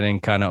really getting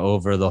kind of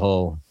over the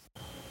whole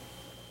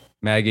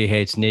Maggie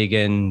hates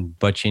Negan,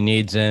 but she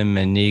needs him,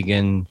 and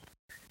Negan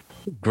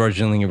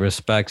grudgingly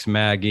respects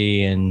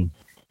Maggie, and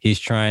he's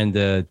trying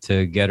to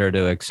get her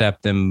to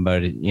accept him,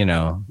 but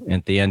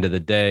at the end of the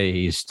day,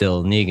 he's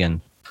still Negan.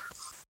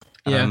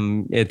 Yeah.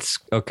 It's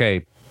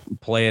okay.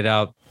 Play it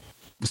out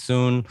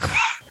soon.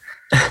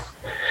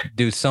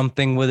 Do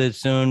something with it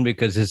soon,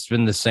 because it's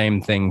been the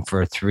same thing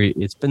for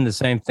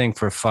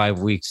 5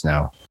 weeks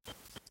now.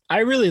 I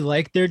really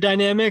like their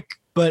dynamic,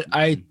 but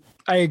I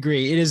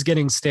agree. It is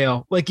getting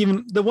stale. Like,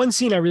 even the one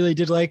scene I really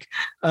did like,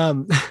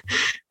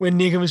 when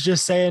Negan was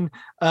just saying,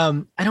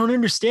 I don't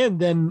understand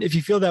then, if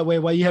you feel that way,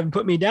 why you haven't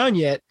put me down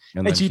yet.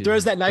 And she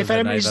throws that knife at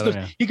him,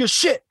 and he goes,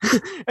 shit.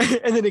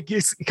 And then it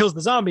kills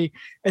the zombie.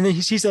 And then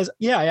she says,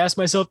 yeah, I ask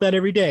myself that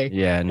every day.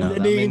 Yeah, no,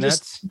 and then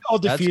just all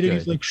defeated.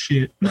 He's like,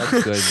 shit.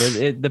 That's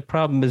good. But the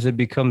problem is it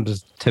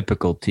becomes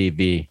typical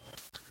TV.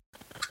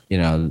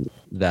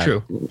 That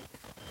True.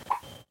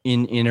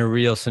 In a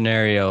real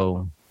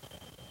scenario,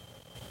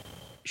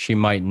 she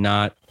might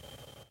not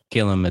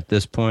kill him at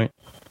this point,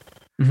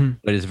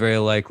 but it's very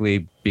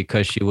likely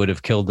because she would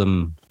have killed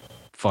him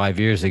 5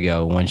 years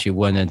ago when she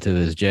went into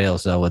his jail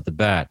cell with the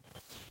bat.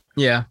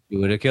 Yeah. She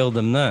would have killed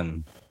him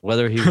then,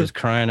 whether he was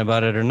crying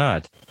about it or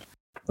not.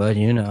 But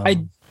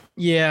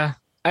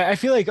I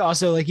feel like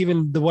also, like,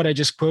 even the what I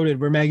just quoted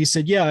where Maggie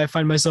said, yeah, I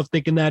find myself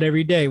thinking that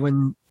every day,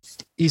 when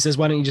he says,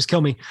 why don't you just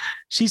kill me?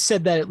 She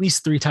said that at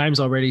least 3 times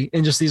already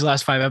in just these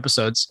last 5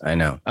 episodes. I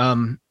know.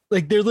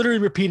 Like, they're literally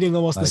repeating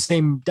almost the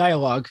same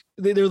dialogue.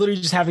 They're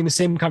literally just having the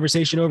same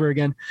conversation over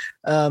again.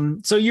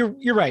 So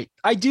you're right.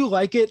 I do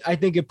like it. I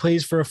think it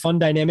plays for a fun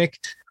dynamic.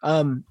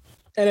 And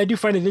I do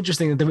find it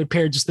interesting that they would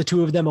pair just the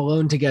two of them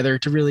alone together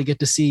to really get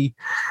to see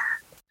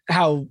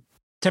how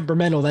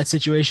temperamental that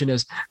situation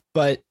is.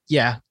 But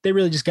yeah, they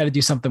really just got to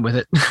do something with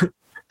it.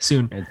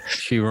 soon.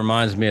 She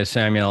reminds me of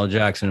Samuel L.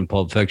 Jackson in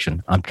Pulp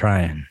Fiction. I'm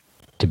trying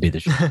to be the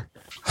shepherd.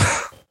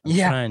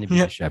 Trying to be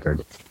the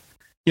shepherd.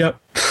 Yep.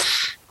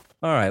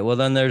 All right. Well,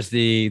 then there's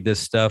the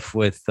stuff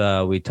with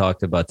we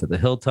talked about to the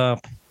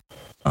hilltop.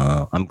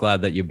 I'm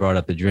glad that you brought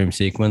up the dream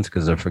sequence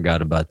because I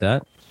forgot about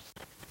that.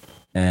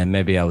 And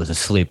maybe I was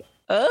asleep.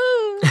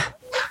 Oh.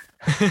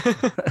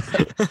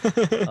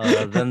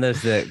 Then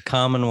there's the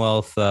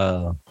Commonwealth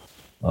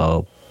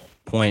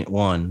point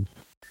one.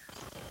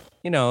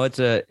 You know, it's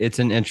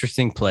an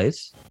interesting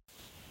place.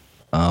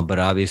 But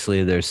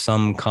obviously there's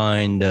some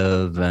kind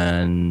of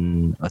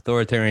an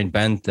authoritarian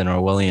bent and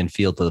Orwellian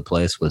feel to the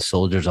place with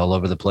soldiers all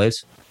over the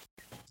place.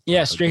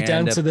 Yeah, straight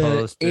down to the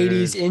posters.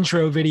 80s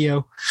intro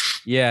video.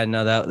 Yeah,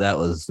 no, that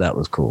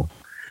was cool.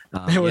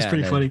 It was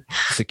pretty funny.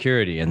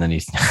 Security, and then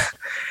he's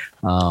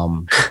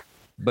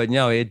but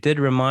no, it did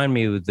remind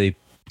me of the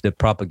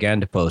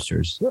propaganda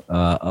posters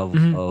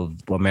of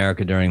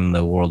America during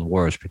the world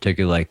wars,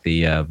 particularly like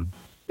the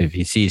if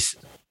you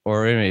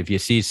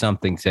see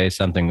something, say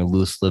something,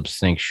 loose lips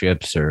sink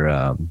ships,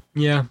 or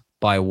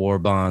buy war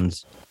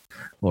bonds,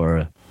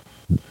 or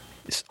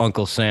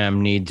Uncle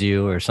Sam needs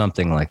you, or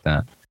something like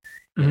that.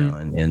 You know,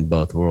 in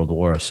both world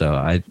wars. So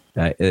I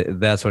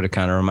that's what it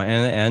kind of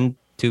reminds. And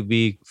to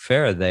be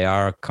fair, they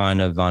are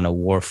kind of on a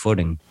war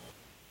footing.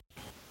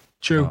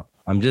 True.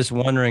 I'm just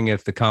wondering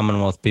if the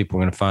Commonwealth people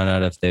are going to find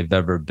out if they've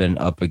ever been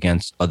up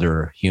against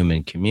other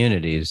human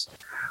communities.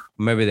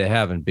 Maybe they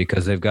haven't,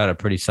 because they've got a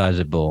pretty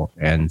sizable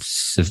and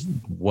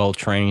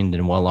well-trained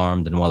and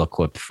well-armed and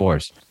well-equipped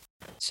force.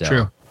 So,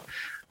 true.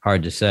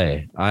 Hard to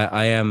say.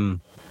 I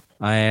am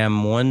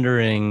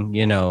wondering,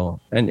 you know,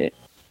 and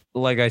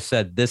like I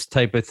said, this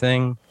type of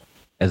thing,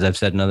 as I've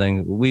said,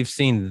 nothing. I've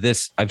seen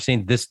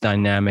this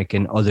dynamic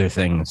in other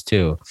things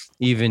too,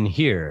 even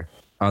here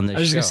on this show. I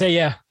was just gonna say,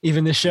 yeah,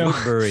 even this show.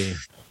 Woodbury.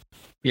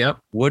 Yep.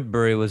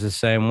 Woodbury was the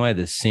same way.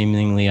 The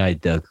seemingly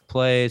idyllic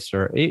place,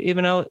 or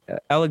even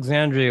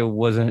Alexandria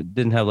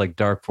didn't have like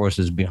dark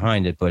forces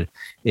behind it, but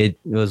it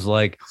was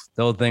like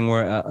the whole thing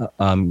where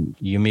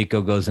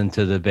Yumiko goes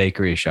into the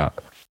bakery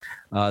shop.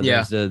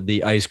 There's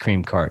the ice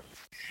cream cart.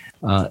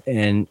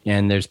 And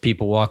there's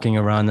people walking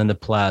around in the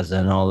plaza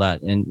and all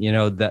that. And, you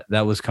know,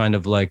 that was kind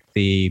of like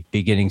the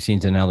beginning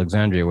scenes in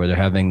Alexandria where they're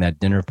having that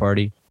dinner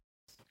party.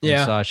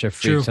 Yeah. And Sasha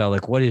freaks out,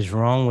 like, what is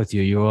wrong with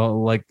you? You're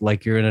all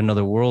like you're in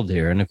another world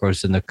here. And of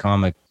course, in the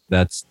comic,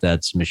 that's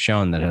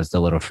Michonne that has the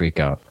little freak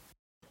out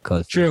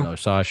because there's no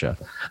Sasha.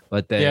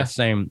 But the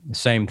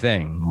same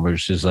thing, where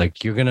she's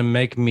like, you're going to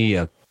make me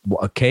a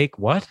cake?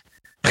 What?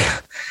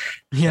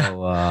 Yeah.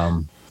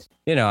 So,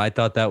 you know, I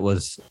thought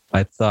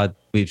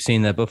we've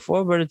seen that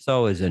before, but it's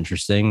always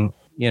interesting.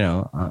 You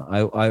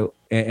know,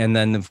 and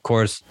then of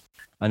course,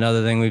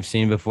 another thing we've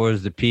seen before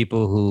is the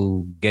people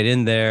who get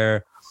in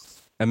there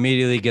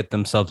immediately get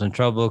themselves in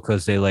trouble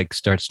because they like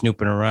start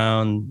snooping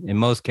around. In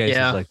most cases,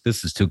 like,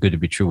 this is too good to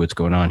be true. What's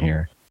going on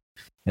here?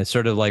 It's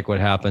sort of like what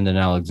happened in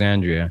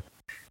Alexandria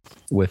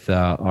with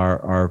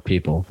our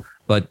people.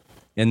 But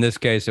in this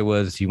case, it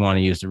was he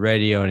wanted to use the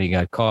radio and he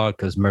got caught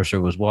because Mercer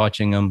was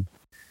watching him.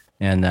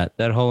 And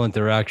that whole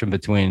interaction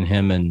between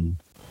him and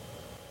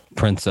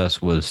Princess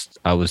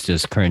I was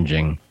just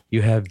cringing.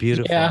 You have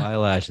beautiful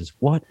eyelashes.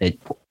 What are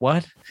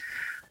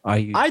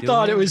you doing?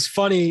 Thought it was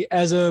funny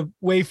as a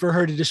way for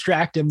her to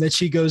distract him that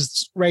she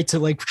goes right to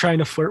like trying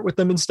to flirt with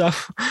them and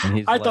stuff.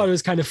 And I thought it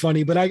was kind of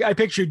funny, but I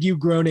pictured you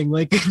groaning,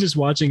 like just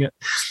watching it.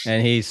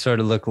 And he sort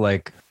of looked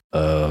like,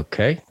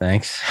 okay,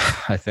 thanks,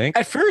 I think.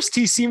 At first,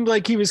 he seemed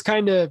like he was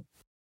kind of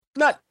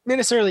not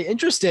necessarily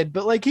interested,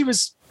 but like he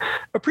was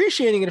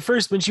appreciating it at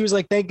first when she was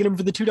like thanking him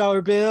for the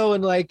 $2 bill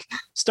and like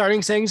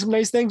starting saying some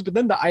nice things. But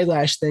then the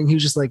eyelash thing, he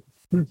was just like,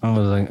 I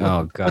was like,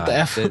 oh God, what the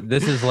F?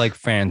 This is like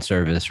fan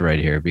service right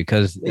here,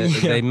 because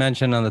they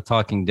mentioned on The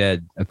Talking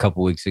Dead a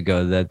couple weeks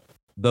ago that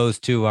those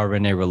two are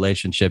in a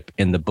relationship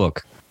in the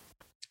book.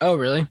 Oh,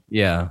 really?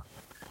 Yeah.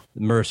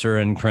 Mercer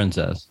and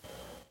Princess.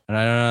 And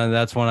I don't know,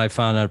 that's when I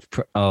found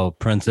out,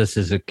 Princess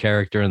is a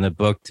character in the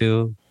book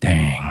too.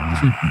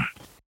 Dang.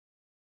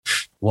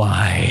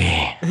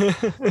 Why?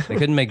 They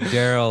couldn't make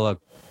Daryl a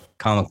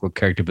comic book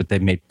character, but they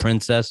made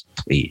Princess.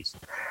 Please.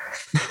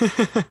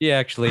 Yeah,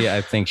 actually,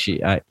 I think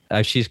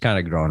she's kind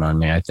of growing on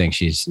me. I think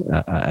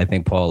I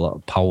think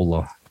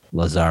Paola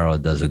Lazaro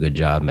does a good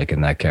job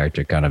making that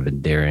character kind of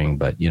endearing,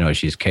 but you know,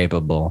 she's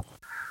capable.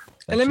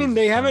 And I mean,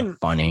 they haven't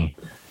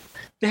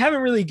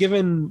really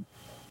given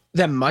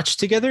them much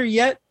together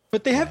yet,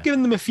 but they have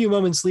given them a few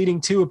moments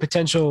leading to a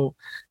potential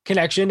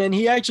connection. And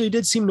he actually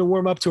did seem to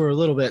warm up to her a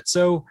little bit.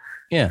 So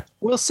yeah,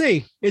 we'll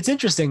see. It's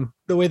interesting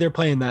the way they're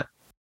playing that.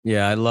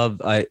 Yeah,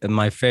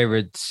 my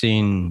favorite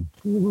scene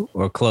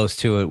or close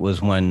to it was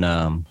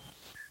when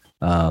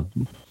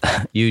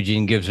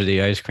Eugene gives her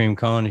the ice cream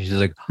cone. She's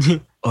like,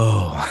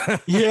 oh.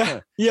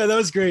 Yeah, that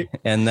was great.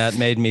 And that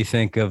made me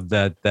think of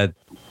that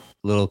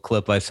little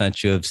clip I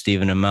sent you of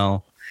Stephen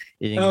Amell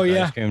eating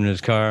ice cream in his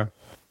car.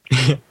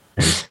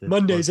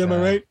 Mondays, am I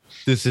right?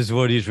 This is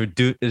what he's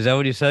reduced. Is that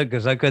what he said?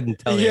 Because I couldn't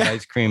tell he had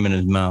ice cream in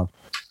his mouth.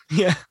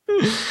 Yeah.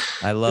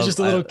 I There's love just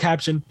a little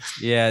caption.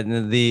 Yeah,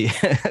 the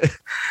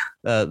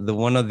the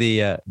one of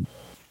the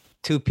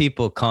two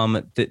people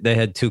they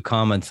had two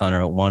comments on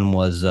her. One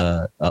was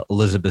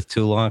Elizabeth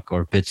Tulloch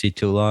or Bitsy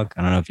Tulloch.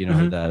 I don't know if you know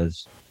who that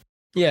is.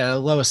 Yeah,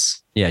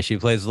 Lois. Yeah, she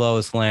plays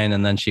Lois Lane,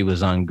 and then she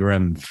was on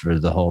Grimm for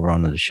the whole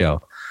run of the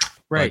show.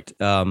 Right.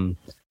 But,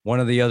 one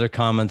of the other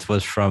comments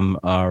was from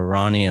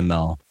Ronnie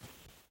Amell,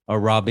 or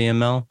Robbie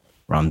Amell.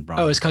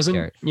 Oh, his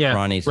cousin? Yeah,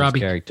 Ronnie's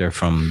Robbie. his character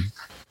from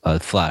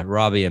Flat.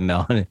 Robbie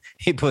Amell. And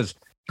he puts,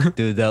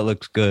 dude, that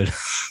looks good.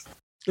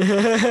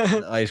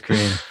 Ice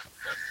cream.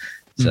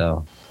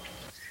 So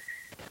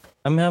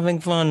I'm having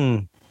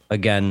fun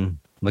again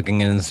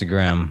looking at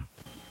Instagram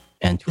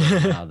and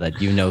Twitter now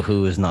that you know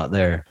who is not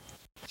there.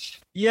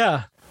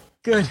 Yeah,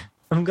 good.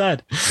 I'm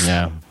glad.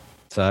 Yeah.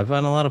 So I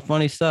found a lot of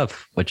funny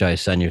stuff, which I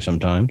send you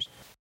sometimes.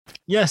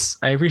 Yes,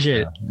 I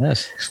appreciate it.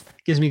 Yes.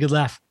 Gives me a good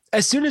laugh.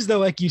 As soon as though,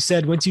 like you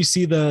said, once you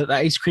see the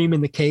ice cream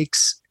and the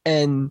cakes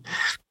and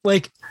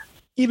like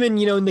even,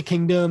 in the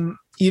kingdom,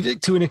 even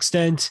to an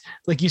extent,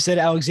 like you said,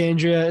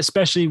 Alexandria,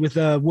 especially with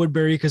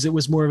Woodbury, because it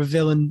was more of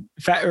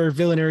a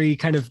villainary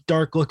kind of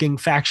dark looking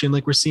faction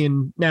like we're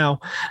seeing now.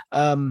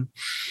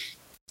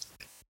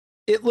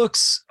 It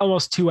looks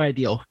almost too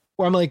ideal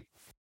where I'm like,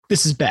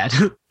 this is bad.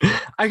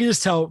 I can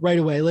just tell right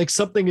away, like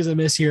something is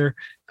amiss here.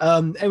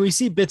 And we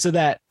see bits of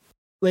that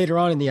later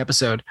on in the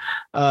episode.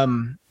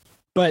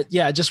 But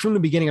yeah, just from the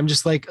beginning, I'm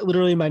just like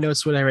literally my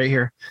notes what I write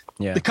here.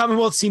 Yeah. The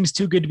Commonwealth seems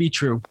too good to be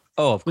true.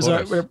 Oh, of course.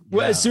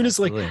 As soon as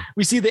like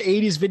we see the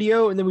 80s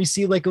video and then we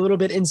see like a little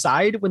bit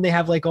inside when they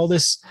have like all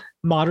this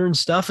modern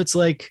stuff, it's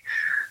like,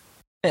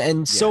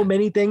 and so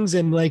many things.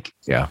 And like,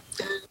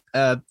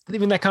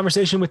 even that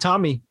conversation with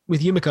Tommy,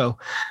 with Yumiko,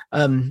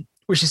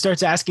 where she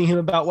starts asking him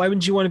about why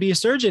wouldn't you want to be a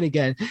surgeon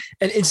again?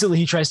 And instantly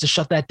he tries to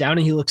shut that down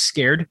and he looks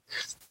scared.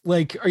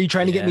 Like, are you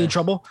trying to get me in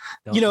trouble?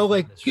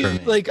 Don't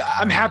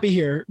I'm happy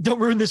here. Don't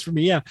ruin this for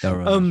me. Yeah. Don't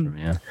ruin this for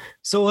me. Yeah.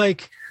 So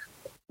like,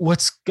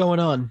 what's going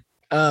on?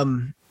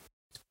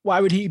 Why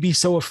would he be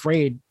so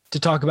afraid to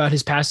talk about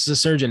his past as a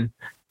surgeon?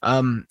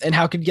 And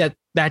how could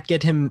that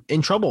get him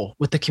in trouble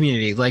with the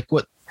community? Like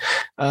what,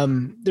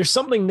 there's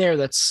something there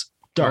that's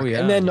dark.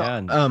 And then,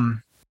 Huh?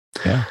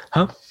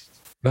 Go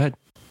ahead.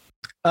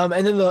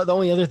 And then the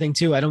only other thing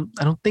too, I don't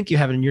think you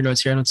have it in your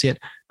notes here. I don't see it.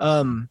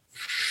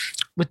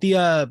 With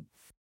the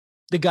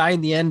guy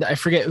in the end, I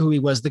forget who he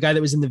was, the guy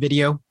that was in the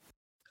video.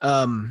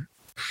 The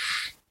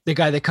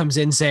guy that comes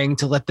in saying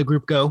to let the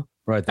group go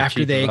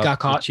after they got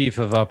caught. The chief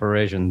of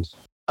operations.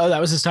 Oh,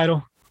 that was his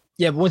title.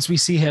 Yeah. But once we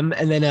see him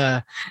and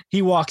then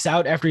he walks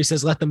out after he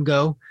says, let them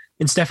go.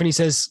 And Stephanie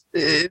says,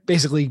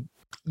 basically,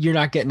 you're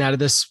not getting out of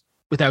this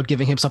without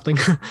giving him something.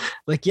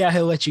 Like, yeah,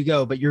 he'll let you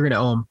go, but you're going to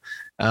owe him.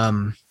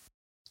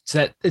 So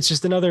that it's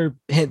just another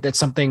hint that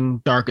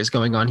something dark is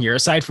going on here,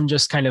 aside from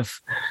just kind of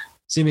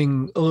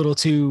seeming a little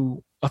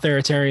too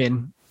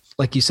authoritarian,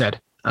 like you said.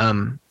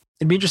 It'd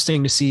be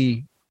interesting to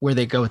see where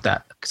they go with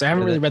that because I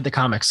haven't really read the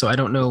comics, so I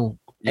don't know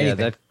anything.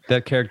 Yeah,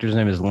 that character's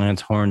name is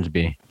Lance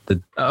Hornsby, the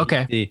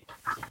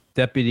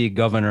deputy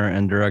governor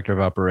and director of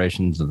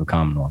operations of the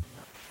Commonwealth.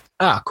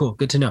 Ah, cool.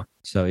 Good to know.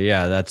 So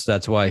yeah,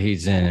 that's why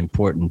he's an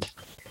important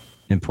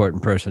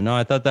person. No,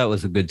 I thought that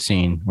was a good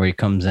scene where he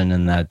comes in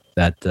and that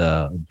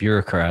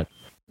bureaucrat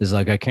is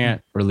like, I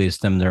can't release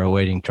them. They're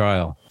awaiting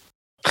trial.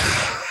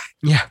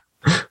 Yeah.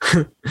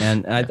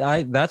 And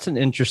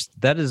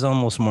that is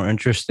almost more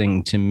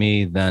interesting to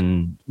me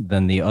than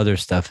the other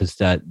stuff is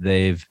that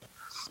they've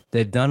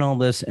done all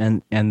this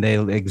and they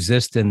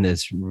exist in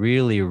this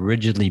really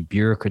rigidly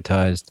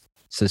bureaucratized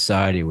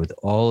society with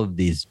all of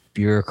these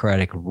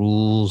bureaucratic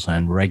rules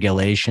and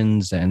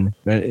regulations and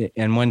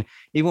when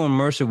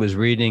Mercer was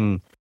reading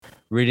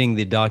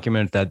the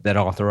document that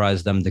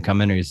authorized them to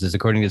come in, he says,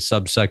 according to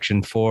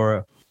subsection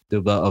 4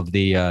 of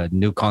the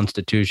new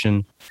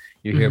constitution,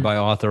 you're hereby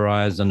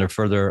authorized under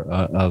further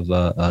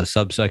of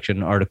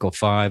subsection article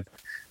 5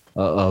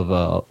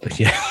 and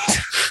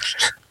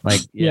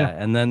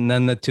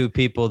then the two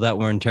people that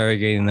were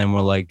interrogating them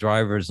were like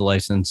driver's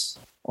license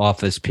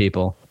office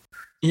people.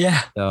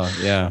 Yeah. So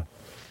yeah.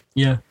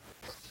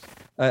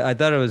 I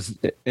thought it was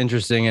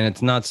interesting, and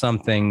it's not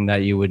something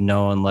that you would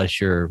know unless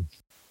you're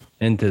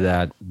into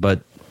that.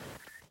 But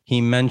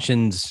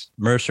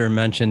Mercer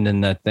mentioned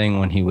in that thing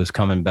when he was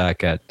coming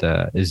back at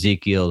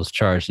Ezekiel's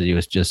charge that he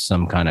was just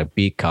some kind of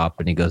beat cop,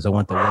 and he goes, "I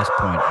went to West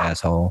Point,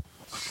 asshole."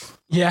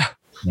 Yeah.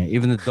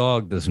 Even the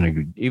dog doesn't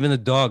agree. Even the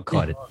dog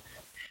caught it.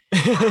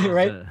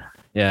 Right.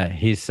 Yeah.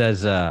 He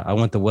says, "I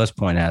went to West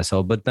Point,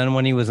 asshole." But then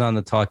when he was on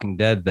The Talking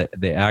Dead,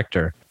 the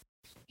actor,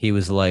 he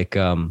was like,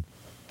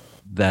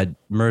 that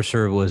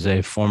Mercer was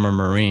a former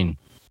Marine,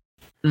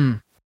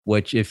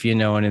 which if you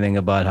know anything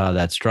about how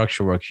that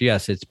structure works,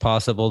 yes, it's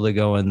possible to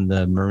go in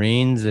the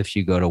Marines if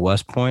you go to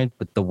West Point,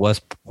 but the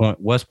West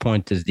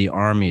Point is the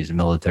Army's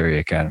military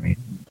academy.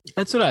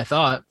 That's what I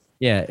thought.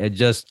 Yeah, it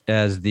just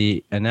as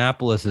the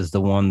Annapolis is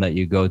the one that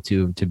you go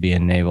to be a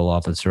naval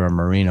officer or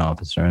Marine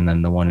officer, and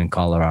then the one in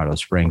Colorado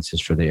Springs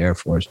is for the Air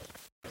Force.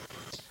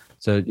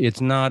 So it's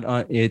not,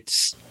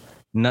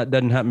 not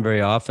doesn't happen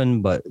very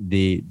often, but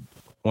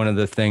one of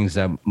the things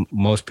that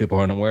most people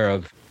aren't aware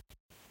of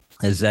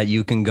is that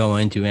you can go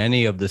into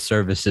any of the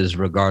services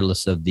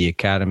regardless of the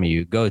academy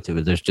you go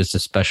to. There's just a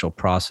special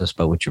process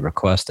by which you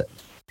request it.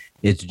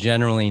 It's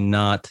generally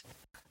not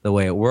the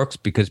way it works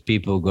because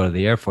people who go to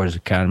the Air Force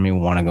Academy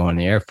want to go in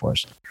the Air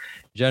Force.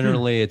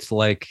 Generally, it's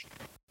like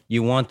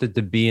you wanted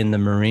to be in the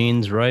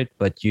Marines, right?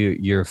 But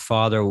your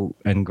father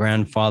and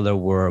grandfather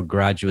were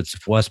graduates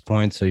of West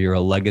Point, so you're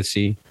a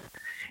legacy.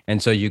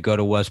 And so you go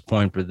to West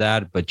Point for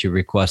that, but you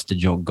request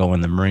to go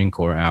in the Marine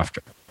Corps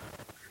after.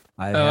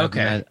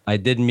 I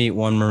did meet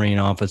one Marine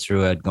officer who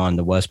had gone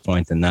to West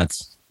Point, and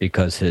that's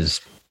because his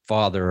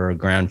father or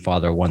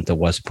grandfather went to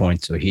West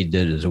Point, so he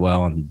did as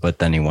well. But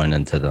then he went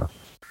into the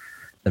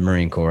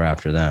Marine Corps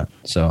after that.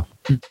 So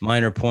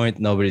minor point,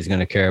 nobody's going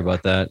to care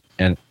about that.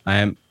 And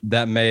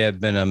that may have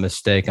been a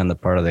mistake on the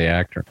part of the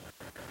actor.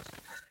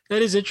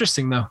 That is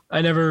interesting, though.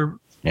 I never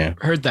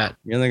heard that.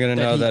 You're only going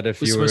to know that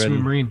if you were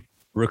in Marine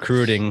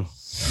recruiting.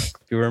 If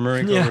you were a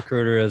Marine Corps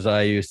recruiter, as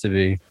I used to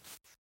be,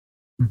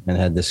 and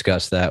had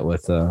discussed that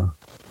with a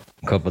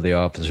couple of the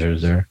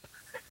officers there.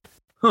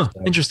 Huh,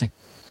 interesting.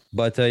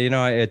 But,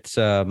 it's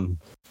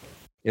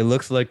it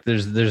looks like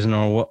there's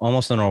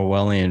almost an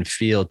Orwellian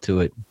feel to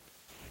it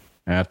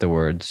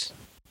afterwards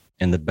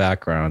in the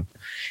background.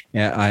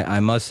 Yeah, I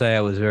must say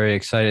I was very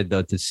excited,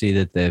 though, to see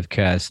that they've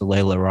cast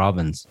Layla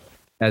Robbins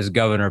as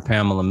Governor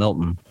Pamela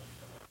Milton,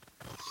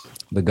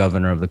 the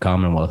governor of the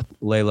Commonwealth.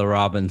 Layla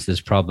Robbins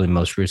is probably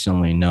most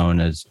recently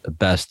known as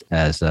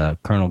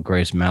Colonel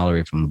Grace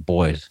Mallory from The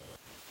Boys.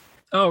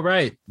 Oh,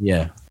 right.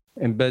 Yeah.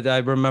 But I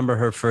remember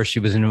her first. She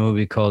was in a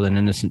movie called An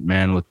Innocent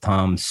Man with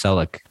Tom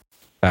Selleck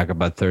back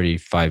about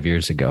 35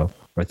 years ago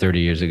or 30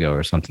 years ago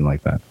or something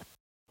like that.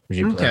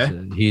 Okay.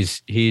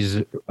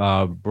 He's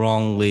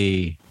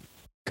wrongly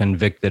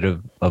convicted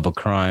of a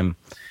crime,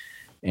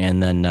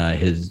 and then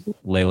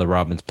Layla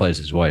Robbins plays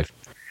his wife.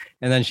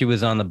 And then she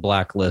was on the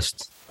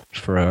blacklist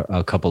for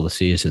a couple of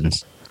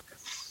seasons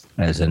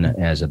as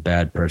a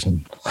bad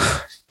person,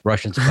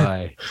 Russian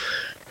spy.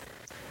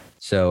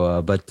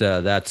 So, but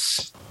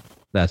that's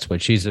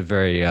what she's a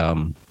very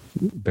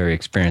very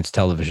experienced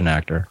television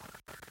actor.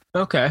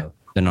 Okay.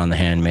 Been on The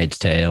Handmaid's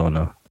Tale and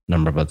a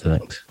number of other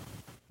things,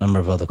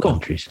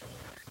 countries.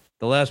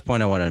 The last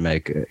point I wanted to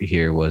make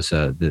here was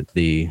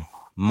the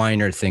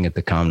minor thing at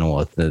the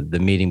Commonwealth, the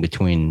meeting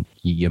between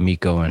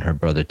Yumiko and her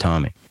brother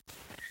Tommy.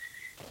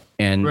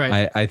 And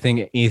right. I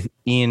think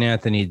Ian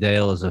Anthony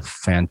Dale is a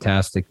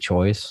fantastic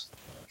choice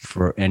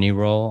for any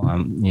role.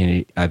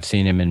 I've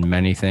seen him in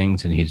many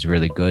things, and he's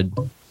really good.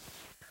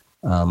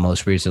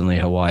 Most recently,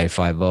 Hawaii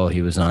Five-0,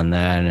 he was on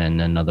that, and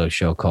another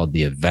show called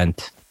The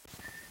Event,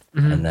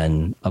 and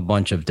then a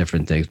bunch of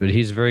different things. But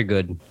he's very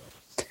good.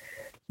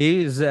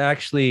 He's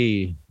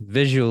actually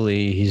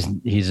visually,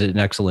 he's an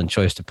excellent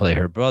choice to play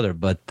her brother,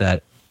 but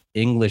that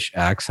English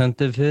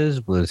accent of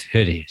his was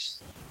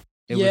hideous.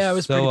 It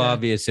was so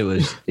obvious.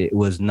 It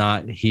was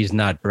not. He's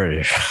not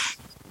British.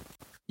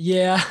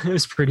 Yeah, it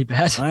was pretty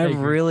bad. I've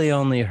really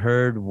only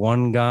heard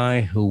one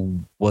guy who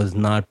was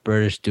not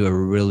British do a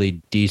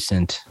really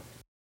decent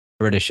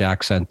British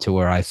accent to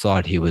where I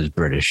thought he was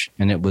British,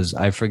 and it was,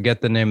 I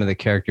forget the name of the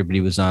character, but he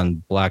was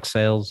on Black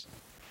Sails,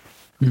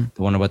 the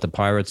one about the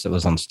pirates that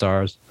was on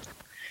Stars,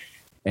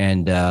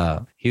 and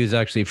he was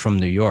actually from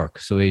New York,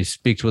 so he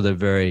speaks with a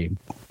very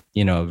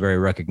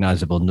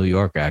recognizable New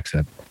York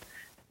accent.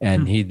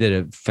 And he did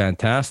a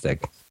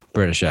fantastic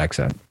British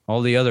accent.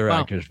 All the other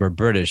actors were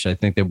British. I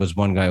think there was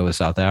one guy who was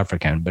South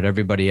African, but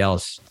everybody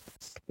else.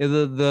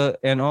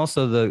 And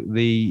also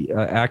the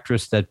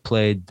actress that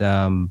played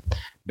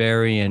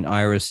Barry and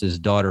Iris's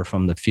daughter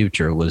from the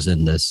future was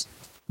in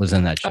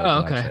that show.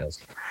 Oh, okay.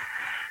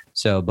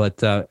 So,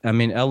 but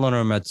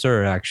Eleanor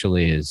Metzer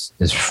actually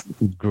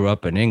grew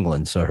up in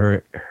England, so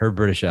her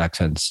British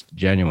accent's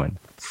genuine.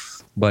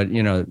 But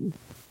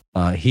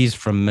he's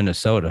from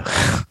Minnesota.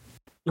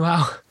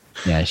 Wow.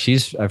 Yeah,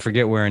 I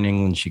forget where in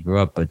England she grew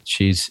up, but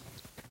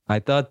I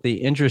thought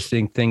the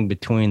interesting thing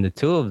between the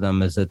two of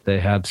them is that they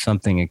have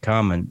something in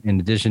common. In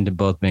addition to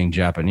both being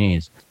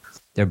Japanese,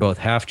 they're both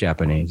half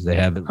Japanese. They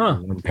have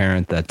one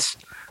parent that's,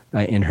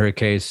 in her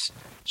case,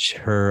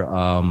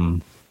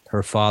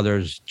 her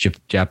father's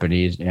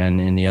Japanese, and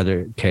in the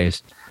other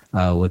case,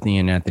 with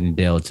Ian Anthony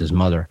Dale, it's his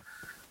mother.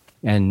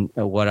 And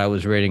what I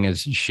was reading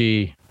is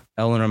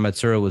Eleanor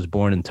Matsura was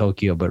born in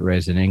Tokyo but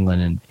raised in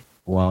England, and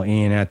while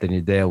Ian Anthony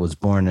Dale was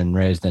born and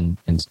raised in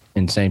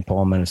St.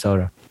 Paul,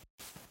 Minnesota.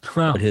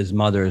 Wow. But his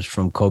mother is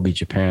from Kobe,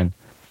 Japan,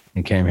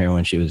 and came here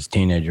when she was a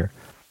teenager.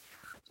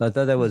 So I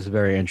thought that was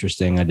very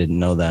interesting. I didn't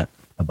know that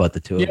about the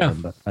two of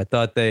them, but I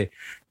thought they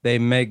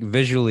make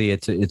visually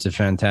it's a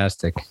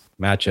fantastic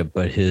matchup.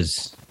 But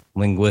his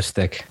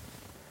linguistic,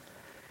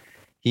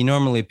 he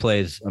normally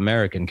plays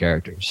American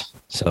characters.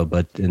 So,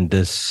 but in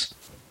this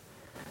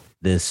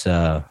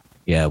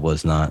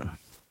was not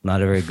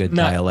a very good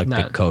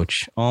dialectic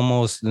coach.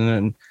 Almost.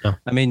 No.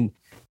 I mean,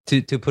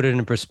 to put it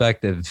in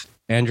perspective,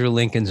 Andrew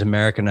Lincoln's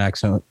American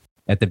accent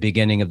at the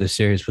beginning of the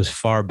series was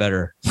far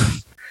better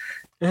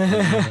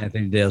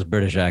Anthony Dale's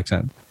British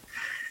accent.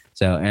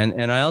 So,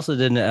 and I also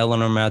didn't.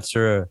 Eleanor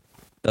Matsura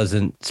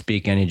doesn't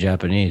speak any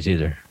Japanese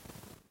either.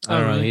 I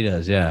don't know. Really? He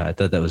does. Yeah, I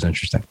thought that was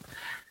interesting.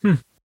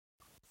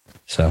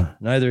 So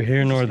neither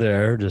here nor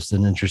there. Just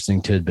an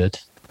interesting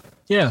tidbit.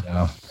 Yeah.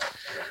 So,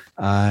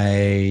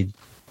 I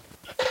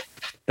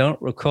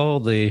don't recall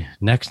the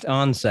next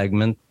on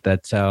segment.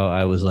 That's how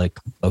I was like,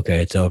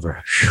 okay, it's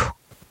over. Whew.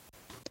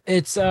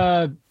 It's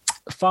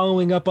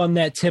following up on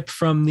that tip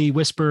from the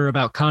Whisperer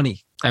about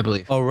Connie, I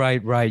believe. Oh,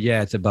 right.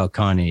 Yeah, it's about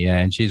Connie. Yeah,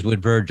 and she's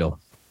with Virgil.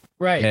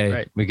 Right, Hey,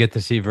 right. we get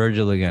to see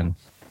Virgil again.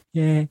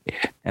 Yeah.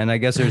 And I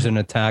guess there's an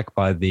attack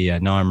by the,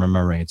 now I'm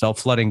remembering, it's all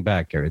flooding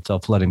back here. It's all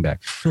flooding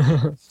back.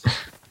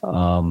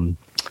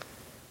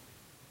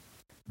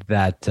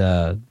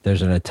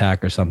 There's an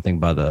attack or something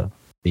by the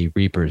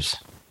Reapers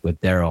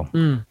with Daryl.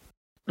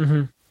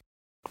 Mm-hmm.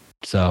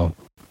 So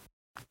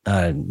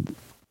that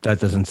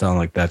doesn't sound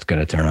like that's going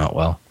to turn out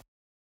well.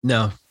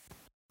 No,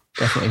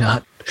 definitely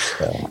not.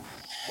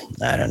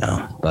 I don't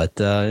know, but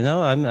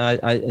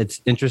it's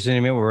interesting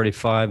to me. We're already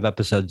 5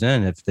 episodes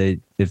in. If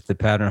the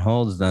pattern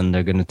holds, then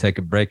they're going to take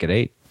a break at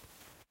 8,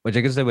 which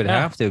I guess they would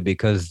have to,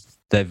 because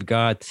they've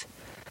got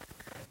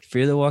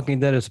Fear the Walking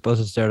Dead is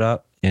supposed to start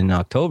out in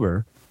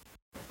October,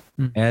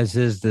 as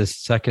is the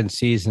second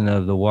season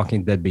of The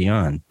Walking Dead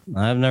Beyond.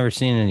 I've never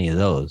seen any of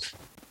those.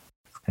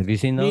 Have you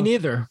seen those? Me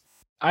neither.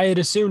 I had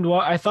assumed.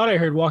 I thought I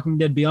heard Walking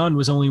Dead Beyond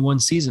was only 1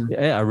 season.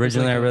 Yeah,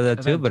 originally I read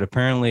that too, but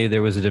apparently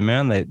there was a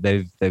demand.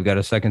 They've got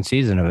a second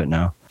season of it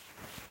now.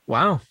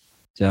 Wow.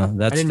 So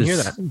I didn't hear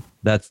that.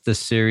 That's the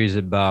series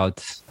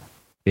about.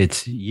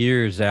 It's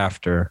years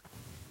after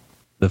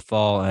the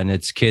fall, and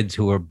it's kids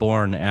who were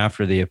born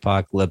after the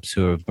apocalypse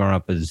who have grown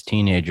up as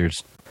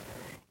teenagers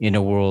in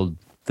a world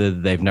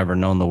that they've never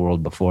known the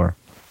world before.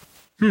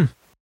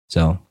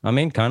 So I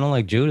mean, kind of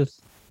like Judith.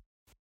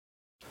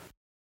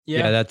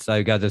 Yeah,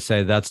 I got to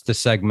say, that's the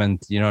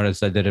segment. You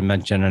notice I didn't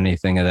mention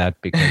anything of that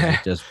because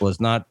it just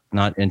was not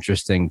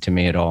interesting to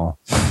me at all.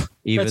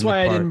 That's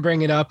why I didn't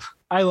bring it up.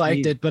 I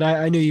liked it, but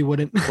I knew you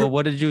wouldn't. Well,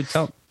 what did you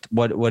tell?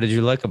 What did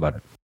you like about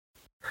it?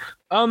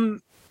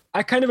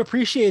 I kind of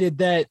appreciated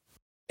that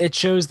it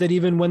shows that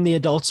even when the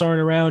adults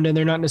aren't around and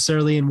they're not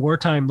necessarily in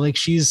wartime, like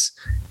she's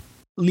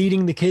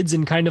leading the kids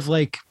in kind of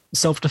like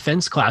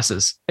self-defense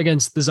classes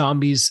against the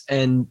zombies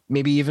and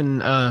maybe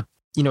even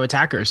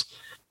attackers.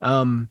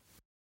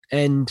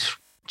 And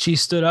she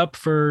stood up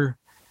for,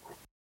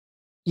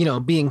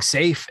 being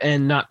safe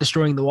and not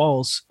destroying the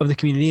walls of the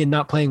community and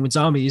not playing with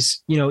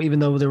zombies, even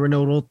though there were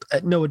no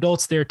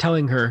adults there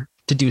telling her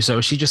to do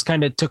so. She just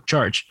kind of took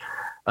charge.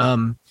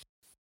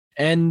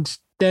 And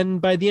then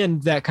by the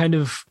end, that kind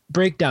of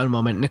breakdown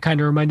moment, and it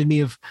kind of reminded me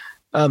of,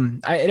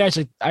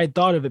 I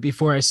thought of it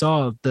before I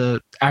saw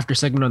the after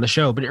segment on the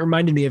show, but it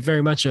reminded me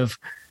very much of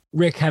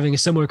Rick having a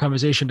similar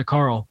conversation to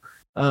Carl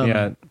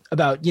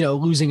about,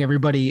 losing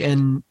everybody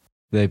and,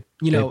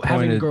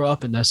 having to grow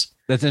up in this.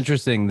 That's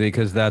interesting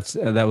because that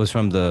was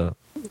from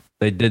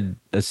they did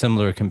a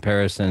similar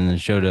comparison and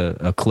showed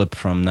a clip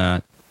from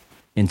that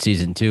in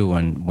season 2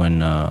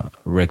 when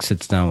Rick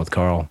sits down with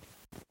Carl,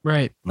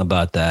 right,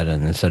 about that,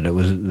 and they said it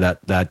was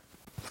that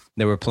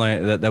they were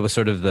playing that was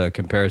sort of the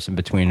comparison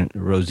between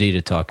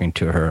Rosita talking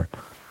to her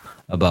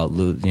about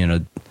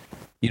you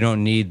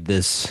don't need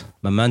this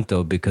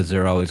memento because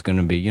they're always going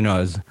to be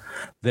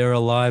they're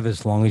alive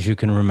as long as you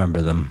can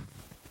remember them.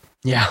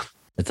 Yeah.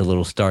 It's a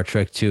little Star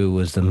Trek 2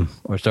 wisdom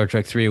or Star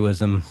Trek 3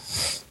 wisdom,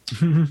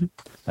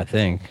 I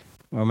think.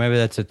 Or maybe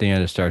that's at the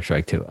end of Star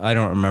Trek 2. I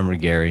don't remember,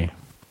 Gary.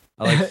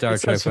 I like Star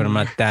Trek, but I'm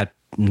not that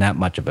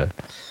much of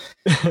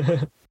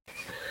it.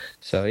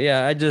 So,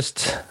 yeah, I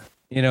just,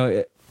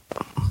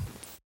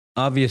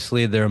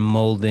 obviously they're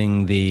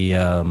molding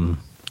the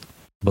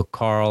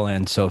Carl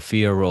and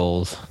Sophia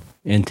roles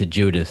into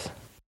Judith.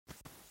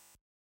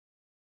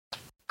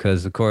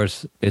 Because, of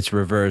course, it's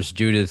reversed.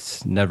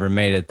 Judith never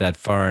made it that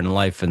far in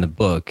life in the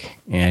book.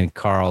 And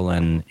Carl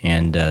and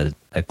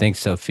I think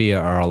Sophia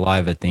are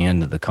alive at the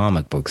end of the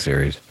comic book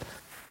series.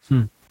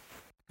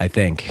 I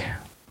think.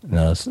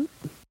 No,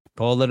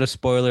 call it a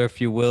spoiler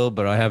if you will,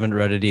 but I haven't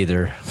read it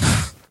either.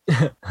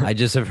 I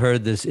just have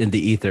heard this in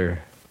the ether.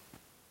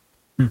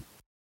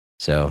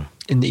 So.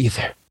 In the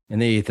ether. In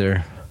the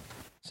ether.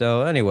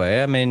 So,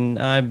 anyway, I mean,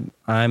 I'm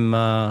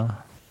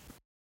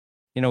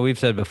we've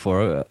said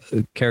before,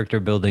 character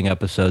building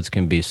episodes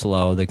can be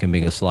slow. They can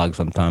be a slog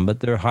sometimes, but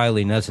they're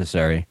highly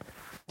necessary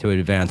to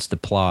advance the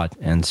plot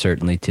and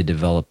certainly to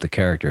develop the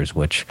characters,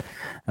 which,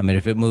 I mean,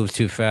 if it moves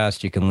too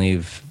fast, you can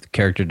leave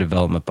character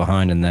development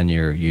behind and then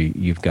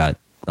you've got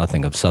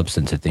nothing of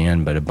substance at the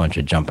end, but a bunch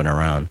of jumping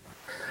around.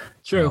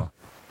 True.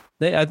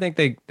 So I think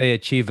they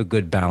achieve a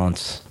good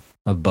balance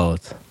of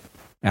both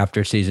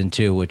after season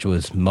 2, which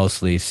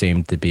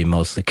seemed to be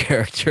mostly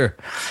character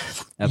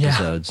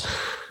episodes.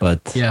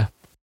 But yeah.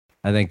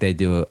 I think they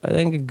do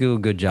a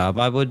good job.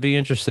 I would be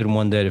interested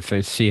one day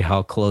to see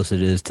how close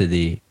it is to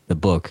the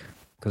book,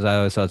 because I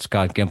always thought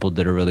Scott Gimple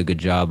did a really good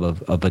job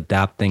of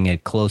adapting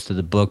it close to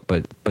the book,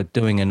 but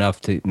doing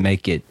enough to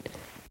make it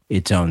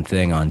its own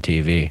thing on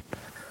TV.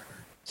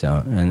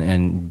 So,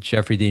 and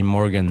Jeffrey Dean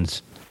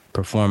Morgan's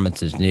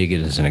performance as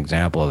Negan is an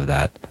example of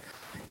that.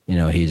 You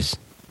know, he's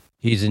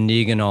a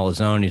Negan all his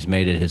own. He's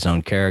made it his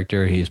own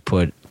character. He's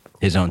put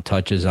his own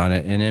touches on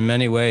it. And in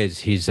many ways,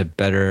 he's a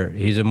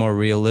more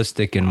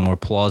realistic and more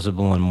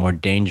plausible and more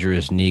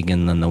dangerous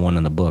Negan than the one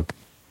in the book.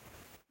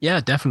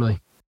 Yeah, definitely.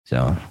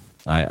 So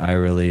I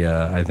really,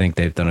 I think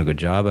they've done a good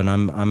job. And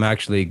I'm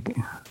actually,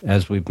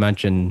 as we've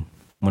mentioned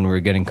when we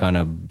were getting kind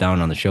of down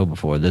on the show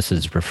before, this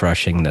is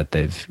refreshing that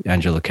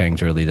Angela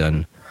Kang's really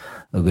done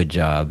a good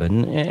job.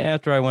 And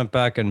after I went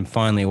back and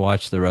finally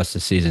watched the rest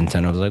of season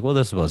 10, I was like, well,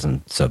 this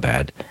wasn't so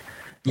bad.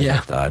 Yeah. I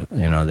thought,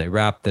 you know, they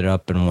wrapped it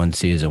up in one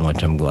season,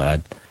 which I'm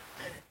glad.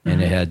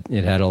 And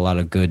it had a lot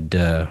of good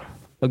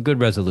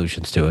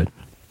resolutions to it.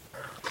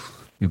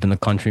 Even the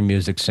country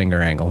music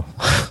singer angle.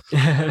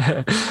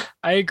 I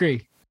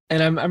agree.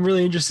 And I'm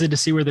really interested to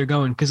see where they're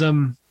going, because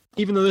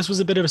even though this was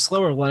a bit of a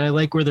slower one, I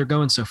like where they're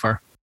going so far.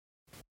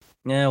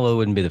 Yeah, well, it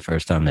wouldn't be the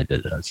first time they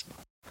did that.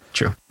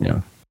 True.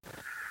 Yeah.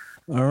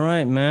 All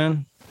right,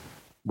 man.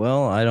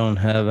 Well, I don't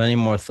have any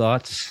more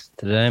thoughts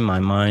today. My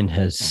mind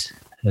has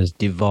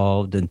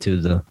devolved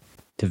into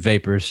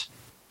vapors.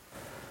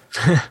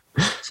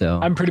 So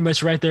I'm pretty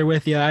much right there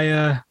with you.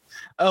 I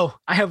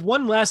have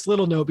one last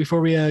little note before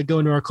we go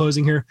into our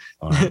closing here.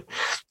 Right.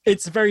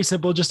 It's very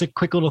simple, just a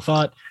quick little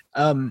thought.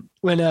 When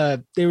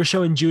they were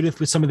showing Judith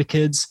with some of the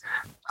kids,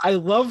 I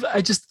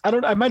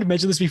might have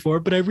mentioned this before,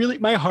 but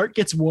my heart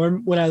gets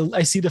warm when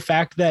I see the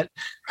fact that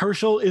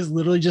Herschel is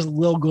literally just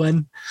Lil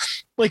Glenn.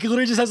 Like, he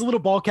literally just has a little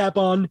ball cap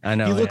on. I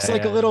know. He looks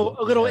like a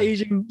little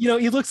Asian,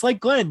 he looks like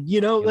Glenn,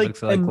 He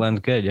looks like Glenn's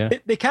kid, yeah.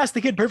 They cast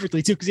the kid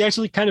perfectly too, because he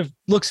actually kind of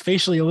looks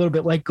facially a little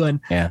bit like Glenn.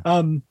 Yeah.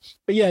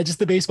 But yeah, just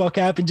the baseball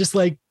cap and just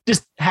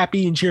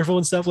happy and cheerful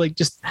and stuff,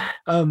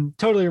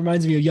 totally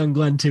reminds me of young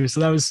Glenn too. So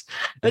that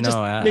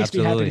makes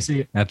me happy to see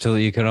it.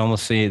 Absolutely. You can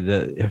almost see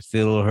the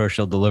little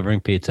Herschel delivering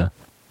pizza.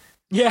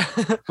 Yeah,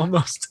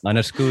 almost on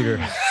a scooter.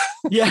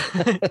 Yeah.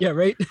 Yeah,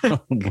 right.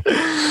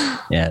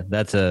 Yeah,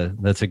 that's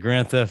a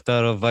Grand Theft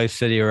Auto Vice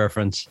City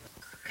reference.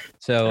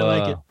 So I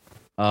like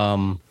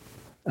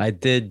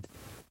it.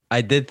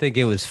 I did think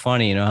it was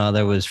funny, you know,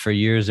 how for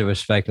years there was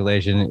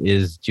speculation,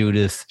 is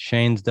Judith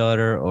Shane's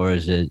daughter or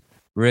is it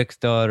Rick's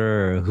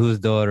daughter or whose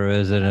daughter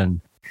is it? And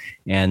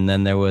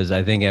then there was,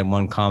 I think at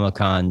one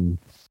Comic-Con,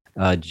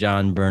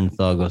 John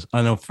Bernthal goes,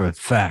 I know for a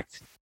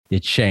fact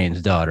it's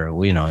Shane's daughter.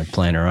 We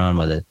playing around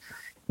with it.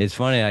 It's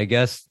funny. I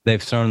guess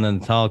they've thrown in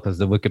the towel because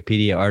the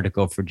Wikipedia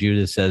article for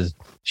Judith says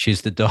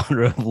she's the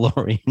daughter of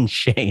Lori and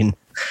Shane.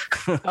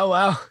 Oh,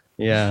 wow.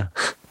 Yeah.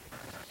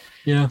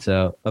 Yeah.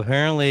 So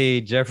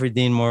apparently Jeffrey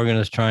Dean Morgan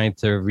is trying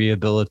to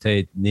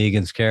rehabilitate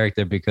Negan's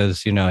character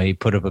because, he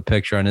put up a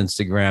picture on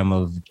Instagram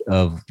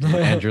of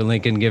Andrew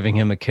Lincoln giving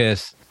him a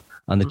kiss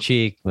on the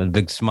cheek with a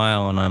big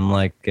smile. And I'm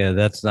like,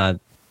 that's not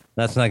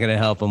going to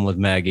help him with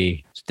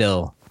Maggie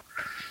still.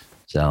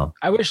 So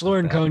I wish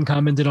Lauren Cohen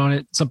commented on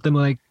it. Something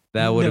like,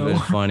 that would have been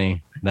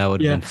funny. That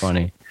would have been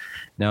funny.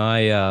 No,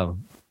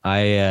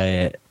 I've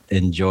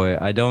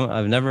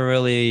never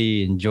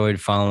really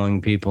enjoyed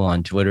following people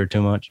on Twitter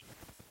too much,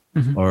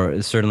 or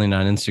certainly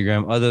not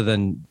Instagram, other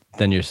than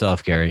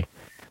yourself, Gary.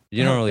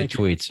 You don't really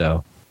tweet,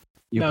 so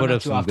you put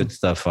up some good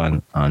stuff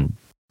on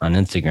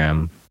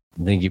Instagram.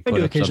 I think you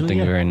put up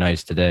something very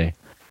nice today,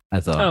 I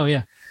thought. Oh,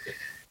 yeah.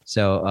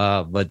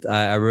 So, but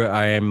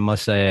I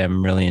must say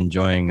I'm really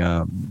enjoying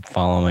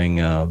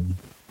following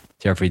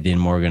Jeffrey Dean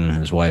Morgan and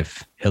his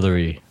wife,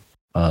 Hillary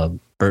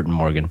Burton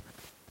Morgan,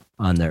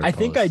 on their posts.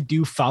 think I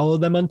do follow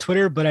them on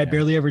Twitter, but I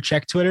barely ever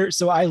check Twitter.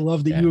 So I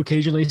love that you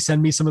occasionally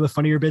send me some of the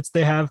funnier bits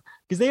they have,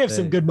 because they have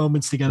some good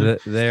moments together.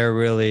 They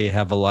really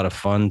have a lot of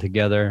fun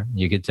together.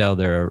 You could tell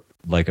they're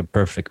like a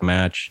perfect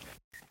match.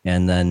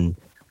 And then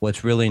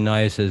what's really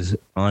nice is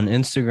on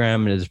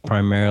Instagram, it is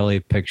primarily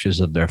pictures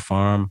of their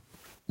farm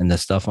and the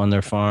stuff on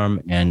their farm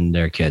and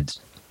their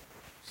kids,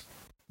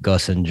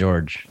 Gus and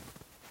George.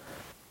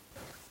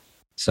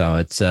 So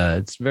it's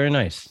very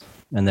nice.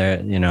 And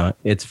they're,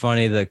 it's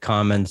funny, the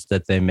comments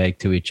that they make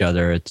to each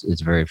other.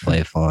 It's very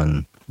playful.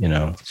 And,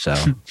 so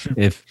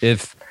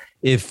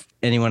if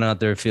anyone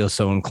out there feels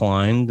so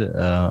inclined,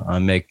 I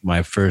make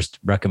my first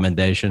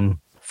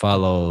recommendation,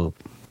 follow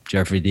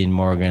Jeffrey Dean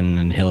Morgan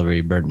and Hillary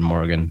Burton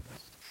Morgan.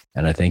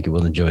 And I think you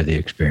will enjoy the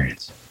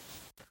experience.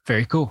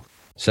 Very cool.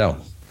 So,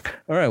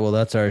 all right. Well,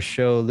 that's our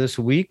show this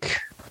week.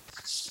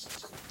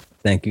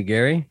 Thank you,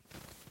 Gary.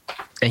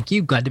 Thank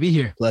you. Glad to be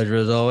here. Pleasure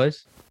as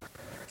always.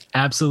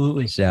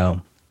 Absolutely.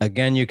 So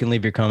again, you can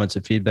leave your comments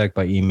and feedback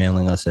by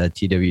emailing us at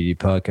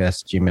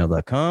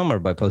twdpodcast@gmail.com or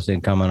by posting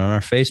a comment on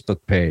our Facebook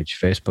page,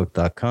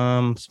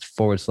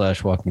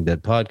 facebook.com/Walking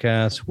Dead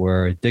Podcast,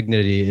 where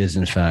dignity is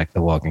in fact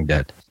The Walking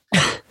Dead.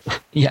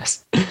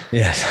 Yes.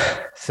 Yes.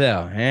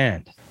 So,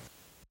 and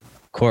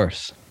of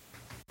course,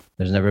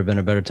 there's never been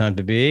a better time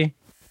to be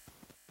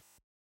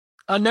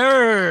a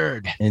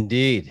nerd.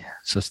 Indeed.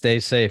 So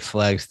stay safe,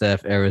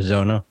 Flagstaff,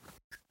 Arizona.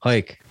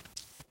 Hike.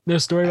 No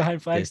story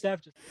behind Flagstaff.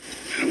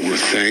 I want to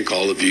thank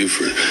all of you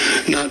for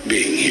not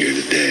being here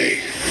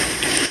today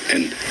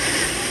and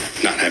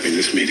not having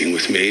this meeting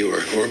with me or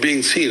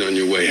being seen on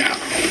your way out.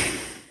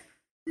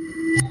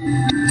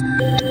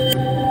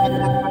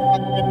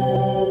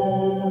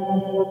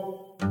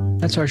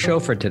 That's our show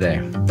for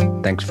today.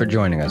 Thanks for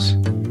joining us.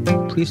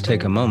 Please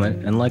take a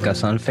moment and like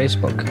us on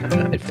Facebook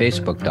at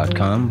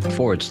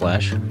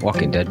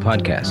facebook.com/Walking Dead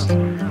Podcast.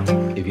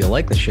 If you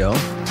like the show,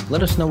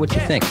 let us know what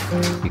you think.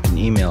 You can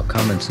email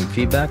comments and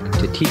feedback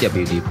to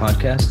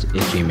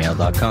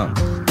twdpodcast@gmail.com.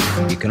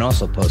 You can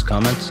also post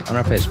comments on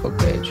our Facebook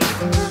page.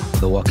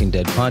 The Walking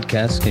Dead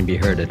Podcast can be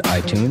heard at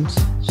iTunes,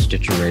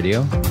 Stitcher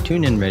Radio,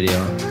 TuneIn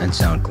Radio, and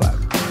SoundCloud.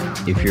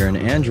 If you're an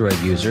Android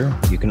user,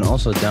 you can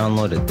also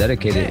download a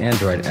dedicated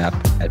Android app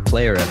at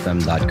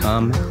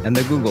playerfm.com and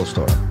the Google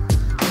Store.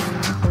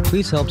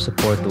 Please help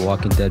support The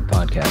Walking Dead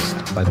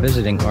Podcast by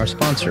visiting our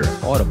sponsor,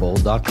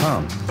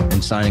 audible.com,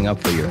 and signing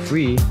up for your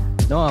free,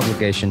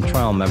 no-obligation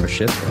trial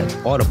membership at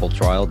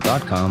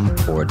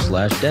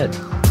audibletrial.com/dead.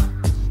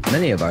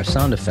 Many of our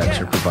sound effects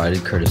are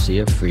provided courtesy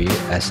of free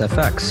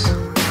SFX.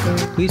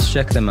 Please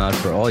check them out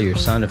for all your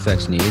sound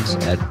effects needs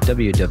at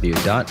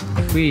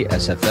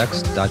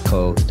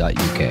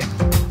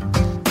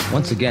www.freesfx.co.uk.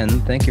 Once again,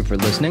 thank you for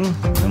listening,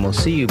 and we'll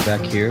see you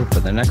back here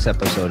for the next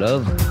episode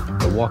of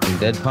The Walking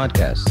Dead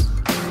Podcast.